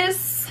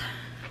 This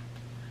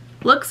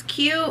looks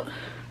cute,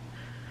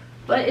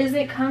 but is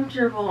it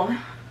comfortable?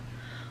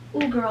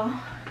 Oh, girl.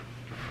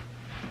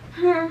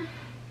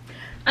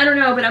 I don't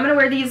know, but I'm gonna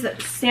wear these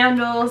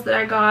sandals that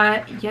I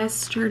got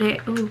yesterday.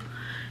 Oh,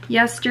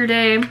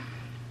 yesterday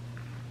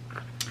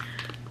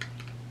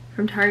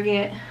from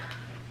Target.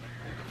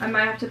 I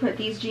might have to put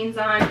these jeans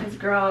on because,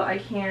 girl, I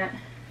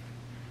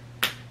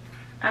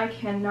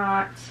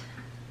cannot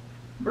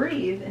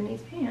breathe in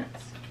these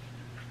pants.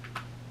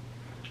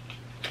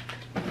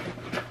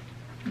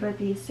 But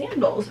these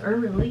sandals are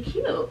really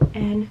cute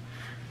and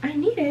I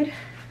needed.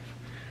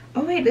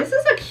 Oh wait, this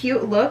is a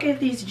cute look if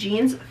these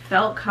jeans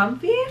felt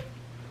comfy.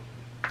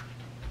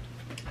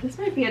 This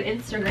might be an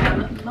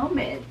Instagram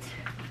moment.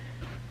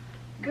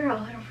 Girl,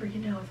 I don't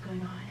freaking know what's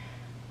going on.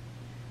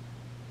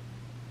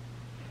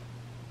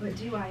 But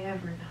do I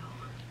ever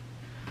though?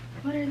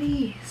 What are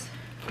these?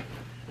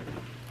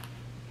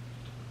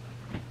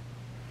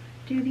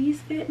 Do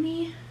these fit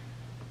me?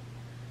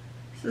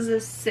 This is a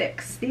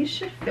 6. These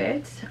should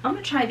fit. I'm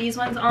gonna try these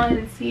ones on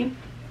and see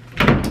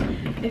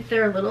if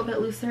they're a little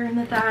bit looser in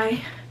the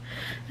thigh.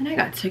 And I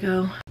got to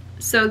go.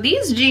 So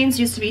these jeans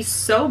used to be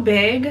so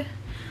big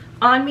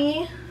on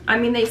me. I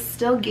mean, they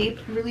still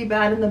gaped really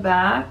bad in the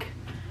back.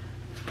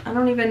 I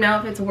don't even know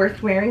if it's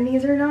worth wearing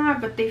these or not,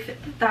 but they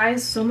fit the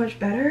thighs so much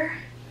better.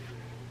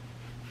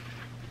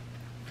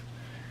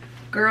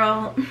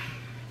 Girl,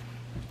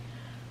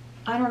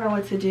 I don't know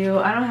what to do.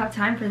 I don't have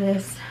time for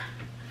this.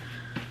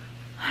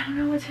 I don't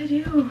know what to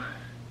do.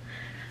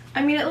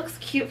 I mean, it looks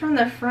cute from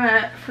the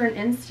front for an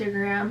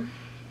Instagram.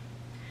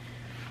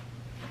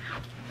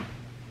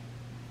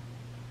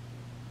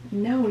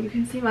 No, you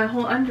can see my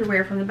whole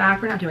underwear from the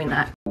back. We're not doing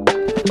that.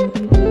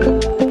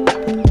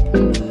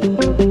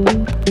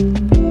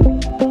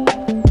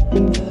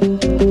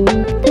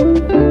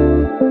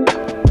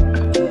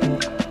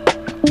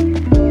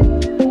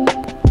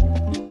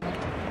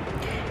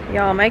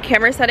 Y'all, my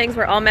camera settings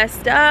were all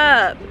messed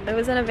up. It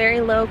was in a very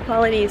low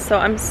quality, so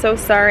I'm so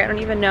sorry. I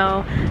don't even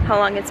know how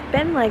long it's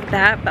been like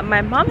that, but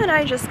my mom and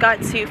I just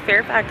got to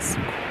Fairfax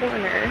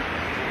Corner.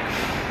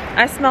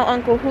 I smell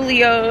Uncle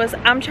Julio's.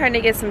 I'm trying to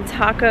get some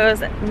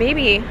tacos,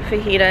 maybe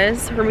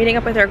fajitas. We're meeting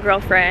up with our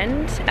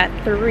girlfriend at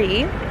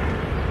 3.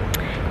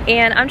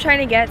 And I'm trying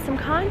to get some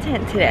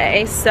content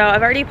today. So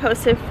I've already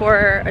posted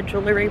for a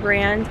jewelry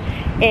brand,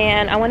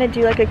 and I want to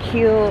do like a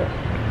cute,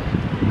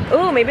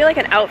 ooh, maybe like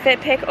an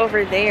outfit pic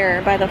over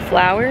there by the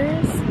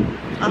flowers.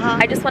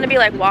 I just want to be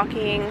like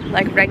walking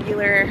like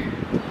regular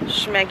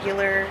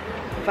schmegular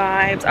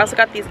vibes. I also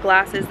got these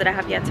glasses that I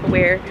have yet to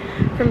wear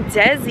from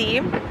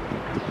Desi.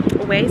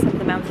 Weigh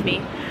something out to me.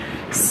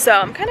 So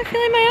I'm kind of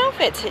feeling my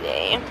outfit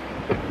today.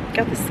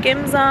 Got the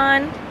Skims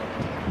on.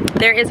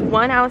 There is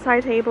one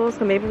outside table,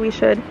 so maybe we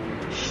should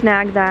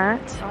snag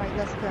that. Alright,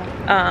 let's go.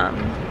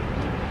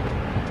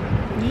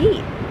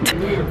 Yeet.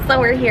 So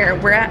we're here.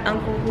 We're at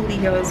Uncle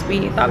Julio's.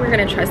 We thought we were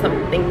gonna try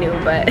something new,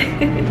 but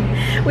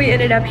we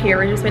ended up here.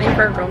 We're just waiting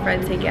for our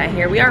girlfriend to get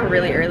here. We are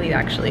really early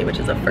actually, which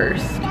is a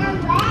first.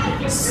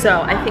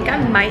 So I think I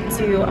might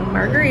do a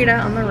margarita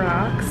on the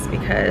rocks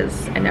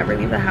because I never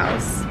leave the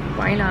house.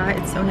 Why not?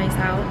 It's so nice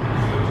out.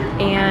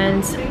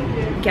 And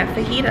get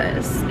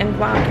fajitas and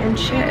guac and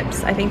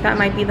chips. I think that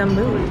might be the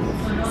move.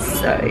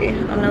 So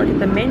I'm gonna look at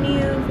the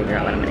menu, figure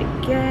out what I'm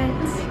gonna get,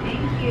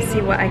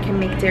 see what I can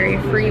make dairy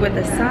free with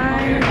the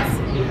sides,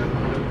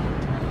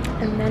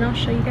 and then I'll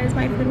show you guys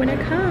my food when it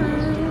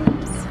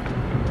comes.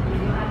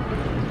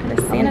 I'm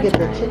gonna get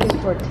the chicken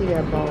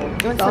tortilla bowl.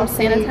 You want some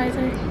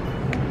sanitizer?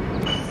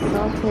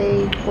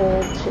 Sauteed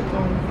whole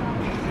chicken,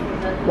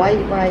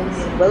 white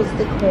rice,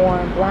 roasted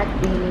corn, black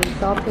beans,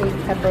 sauteed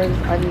peppers,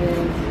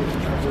 onions,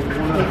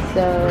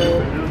 queso,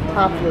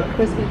 topped with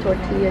crispy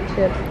tortilla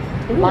chips,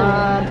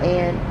 lime,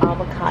 and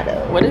avocado.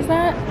 What is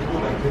that?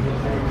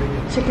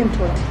 Chicken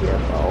tortilla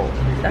bowl.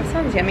 That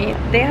sounds yummy.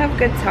 They have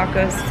good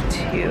tacos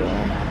too,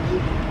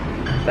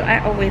 but I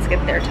always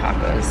get their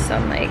tacos, so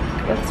I'm like,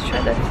 let's try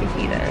the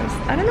fajitas.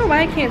 I don't know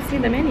why I can't see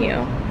the menu.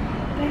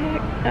 What the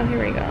heck? Oh,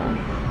 here we go.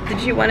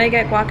 Did you want to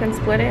get guac and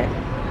split it?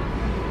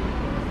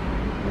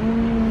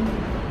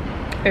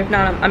 If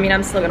not, I mean,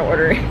 I'm still gonna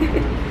order it.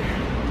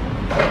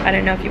 I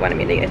don't know if you wanted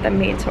me to get them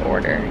made to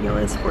order. Yo,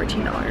 it's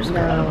 $14.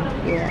 No,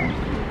 yeah.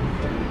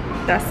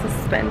 That's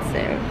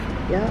expensive.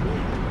 Yep.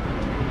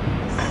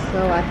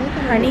 So I think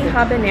Honey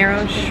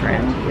habanero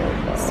shrimp,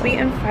 sweet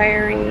and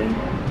fiery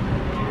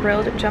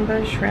grilled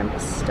jumbo shrimp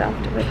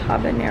stuffed with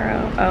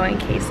habanero. Oh, and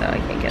queso. I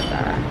can't get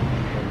that.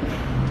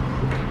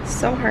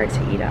 So hard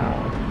to eat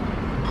out.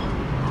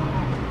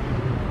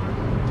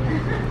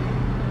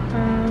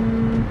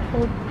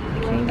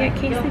 Can you get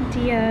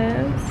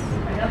quesadillas?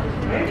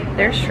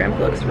 Their shrimp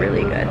looks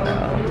really good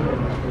though.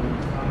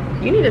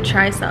 You need to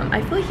try some.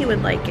 I feel like you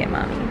would like it,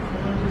 mommy.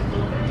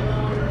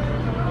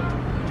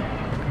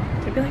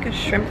 Maybe like a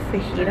shrimp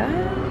fajita?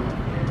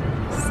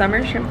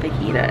 Summer shrimp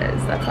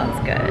fajitas. That sounds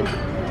good.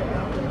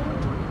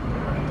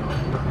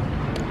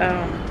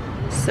 Oh,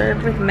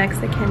 served with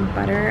Mexican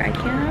butter. I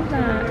can't have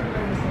that.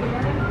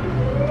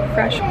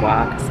 Fresh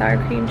guac, sour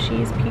cream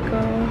cheese,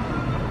 pico.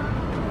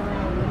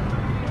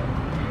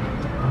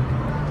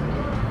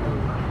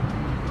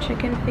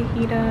 Chicken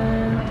fajita.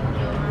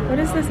 What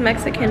is this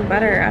Mexican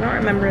butter? I don't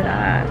remember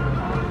that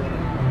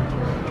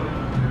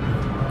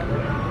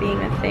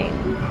being a thing.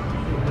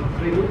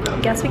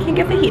 Guess we can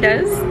get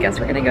fajitas. Guess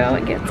we're gonna go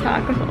and get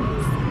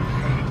tacos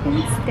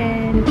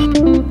instead.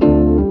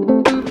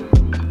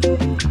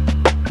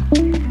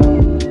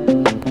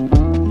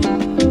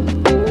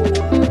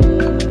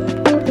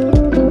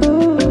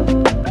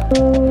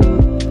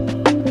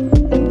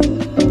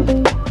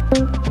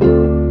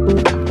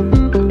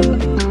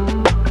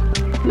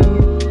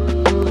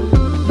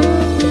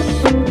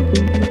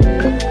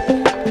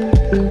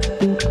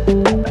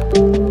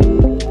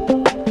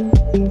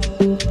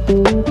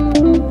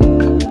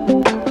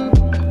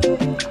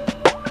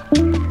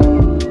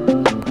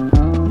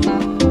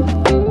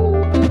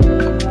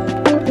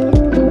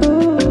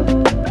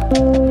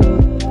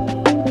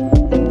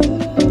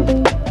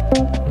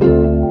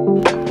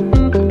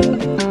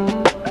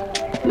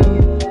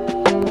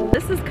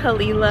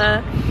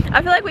 Kayla.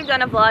 I feel like we've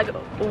done a vlog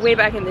way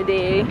back in the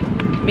day,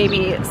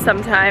 maybe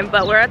sometime,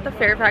 but we're at the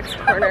Fairfax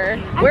Corner.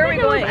 Where are we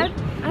going?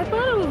 I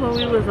thought it was when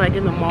we was like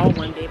in the mall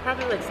one day,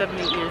 probably like 7 or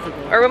 8 years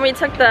ago. Or when we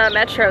took the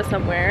metro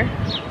somewhere.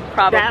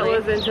 Probably. That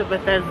was into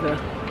Bethesda.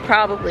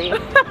 Probably.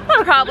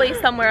 Probably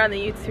somewhere on the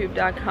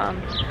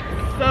youtube.com.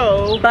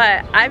 So.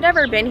 But I've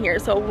never been here,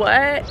 so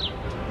what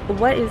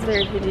is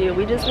there to do?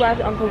 We just left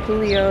Uncle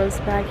Julio's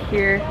back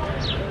here.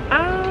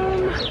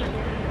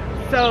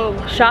 So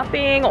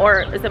Shopping,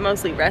 or is it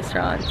mostly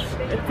restaurants?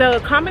 it's a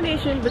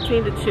combination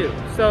between the two.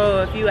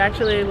 So if you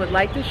actually would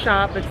like to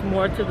shop, it's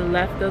more to the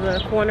left of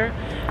the corner.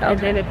 And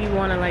then if you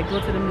want to like go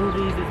to the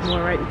movies, it's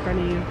more right in front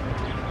of you.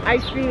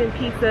 Ice cream and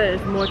pizza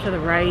is more to the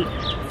right.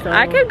 So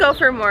I could go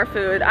for more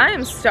food. I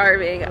am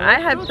starving.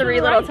 I had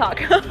 3 little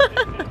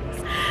tacos.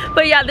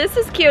 But yeah, this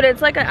is cute.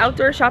 It's like an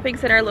outdoor shopping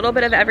center, a little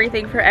bit of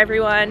everything for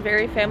everyone,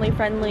 very family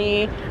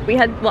friendly.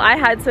 I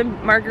had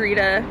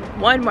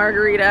one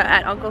margarita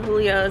at Uncle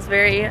Julio's.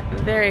 Very,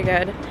 very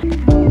good.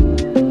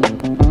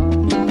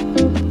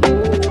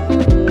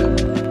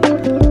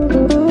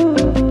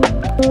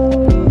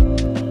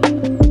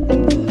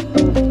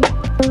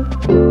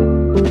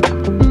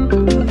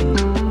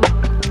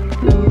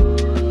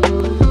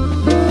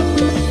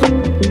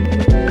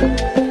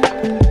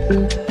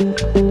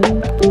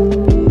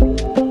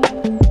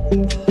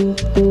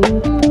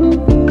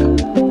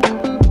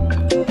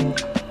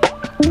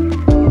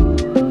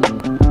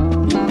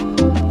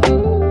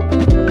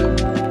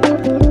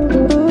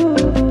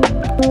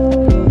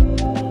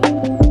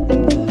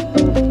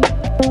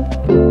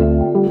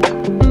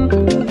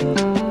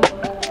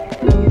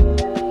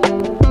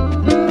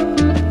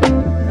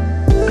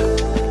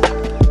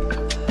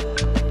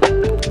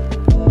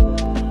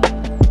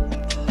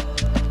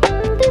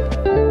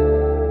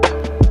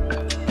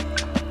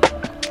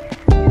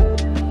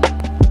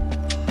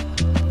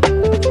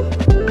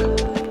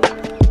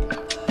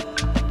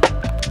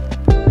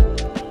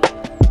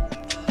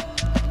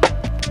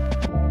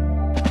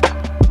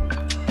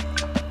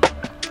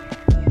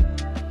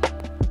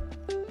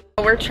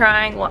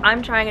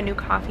 I'm trying a new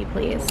coffee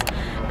place.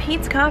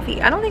 Pete's Coffee.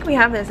 I don't think we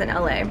have this in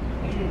LA.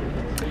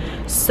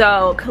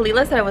 So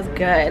Kayla said it was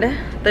good.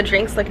 The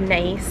drinks look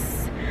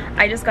nice.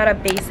 I just got a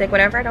basic,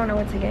 whenever I don't know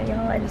what to get,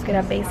 y'all, I just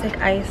get a basic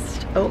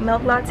iced oat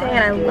milk latte,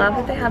 and I love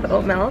that they have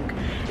oat milk.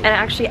 And I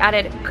actually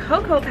added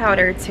cocoa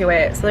powder to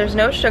it, so there's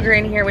no sugar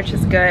in here, which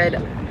is good.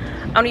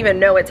 I don't even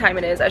know what time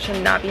it is. I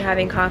should not be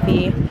having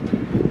coffee.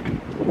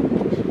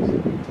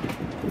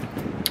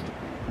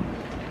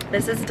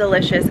 This is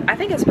delicious. I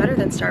think it's better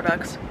than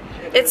Starbucks.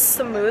 It's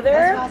smoother.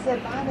 That's why I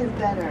said mine is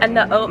better. And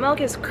the oat milk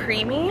is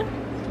creamy.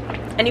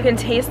 And you can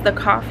taste the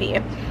coffee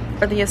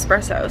or the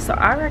espresso. So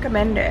I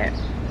recommend it.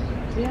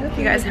 Yeah, if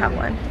you guys have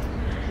one.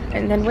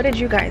 And then what did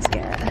you guys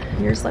get?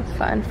 Yours look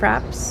fun.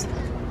 Fraps.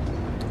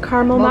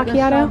 Caramel Mocha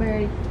macchiato.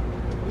 strawberry.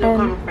 no and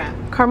caramel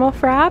frap. caramel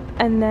frap.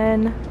 And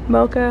then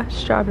mocha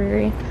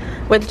strawberry.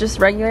 With just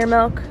regular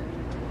milk.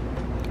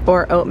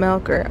 Or oat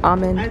milk or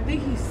almond. I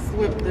think he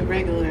slipped the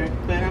regular,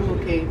 but I'm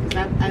okay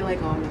because I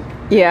like almond.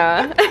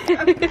 Yeah.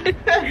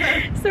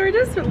 So we're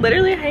just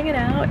literally hanging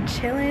out,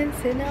 chilling,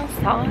 sitting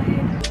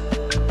outside.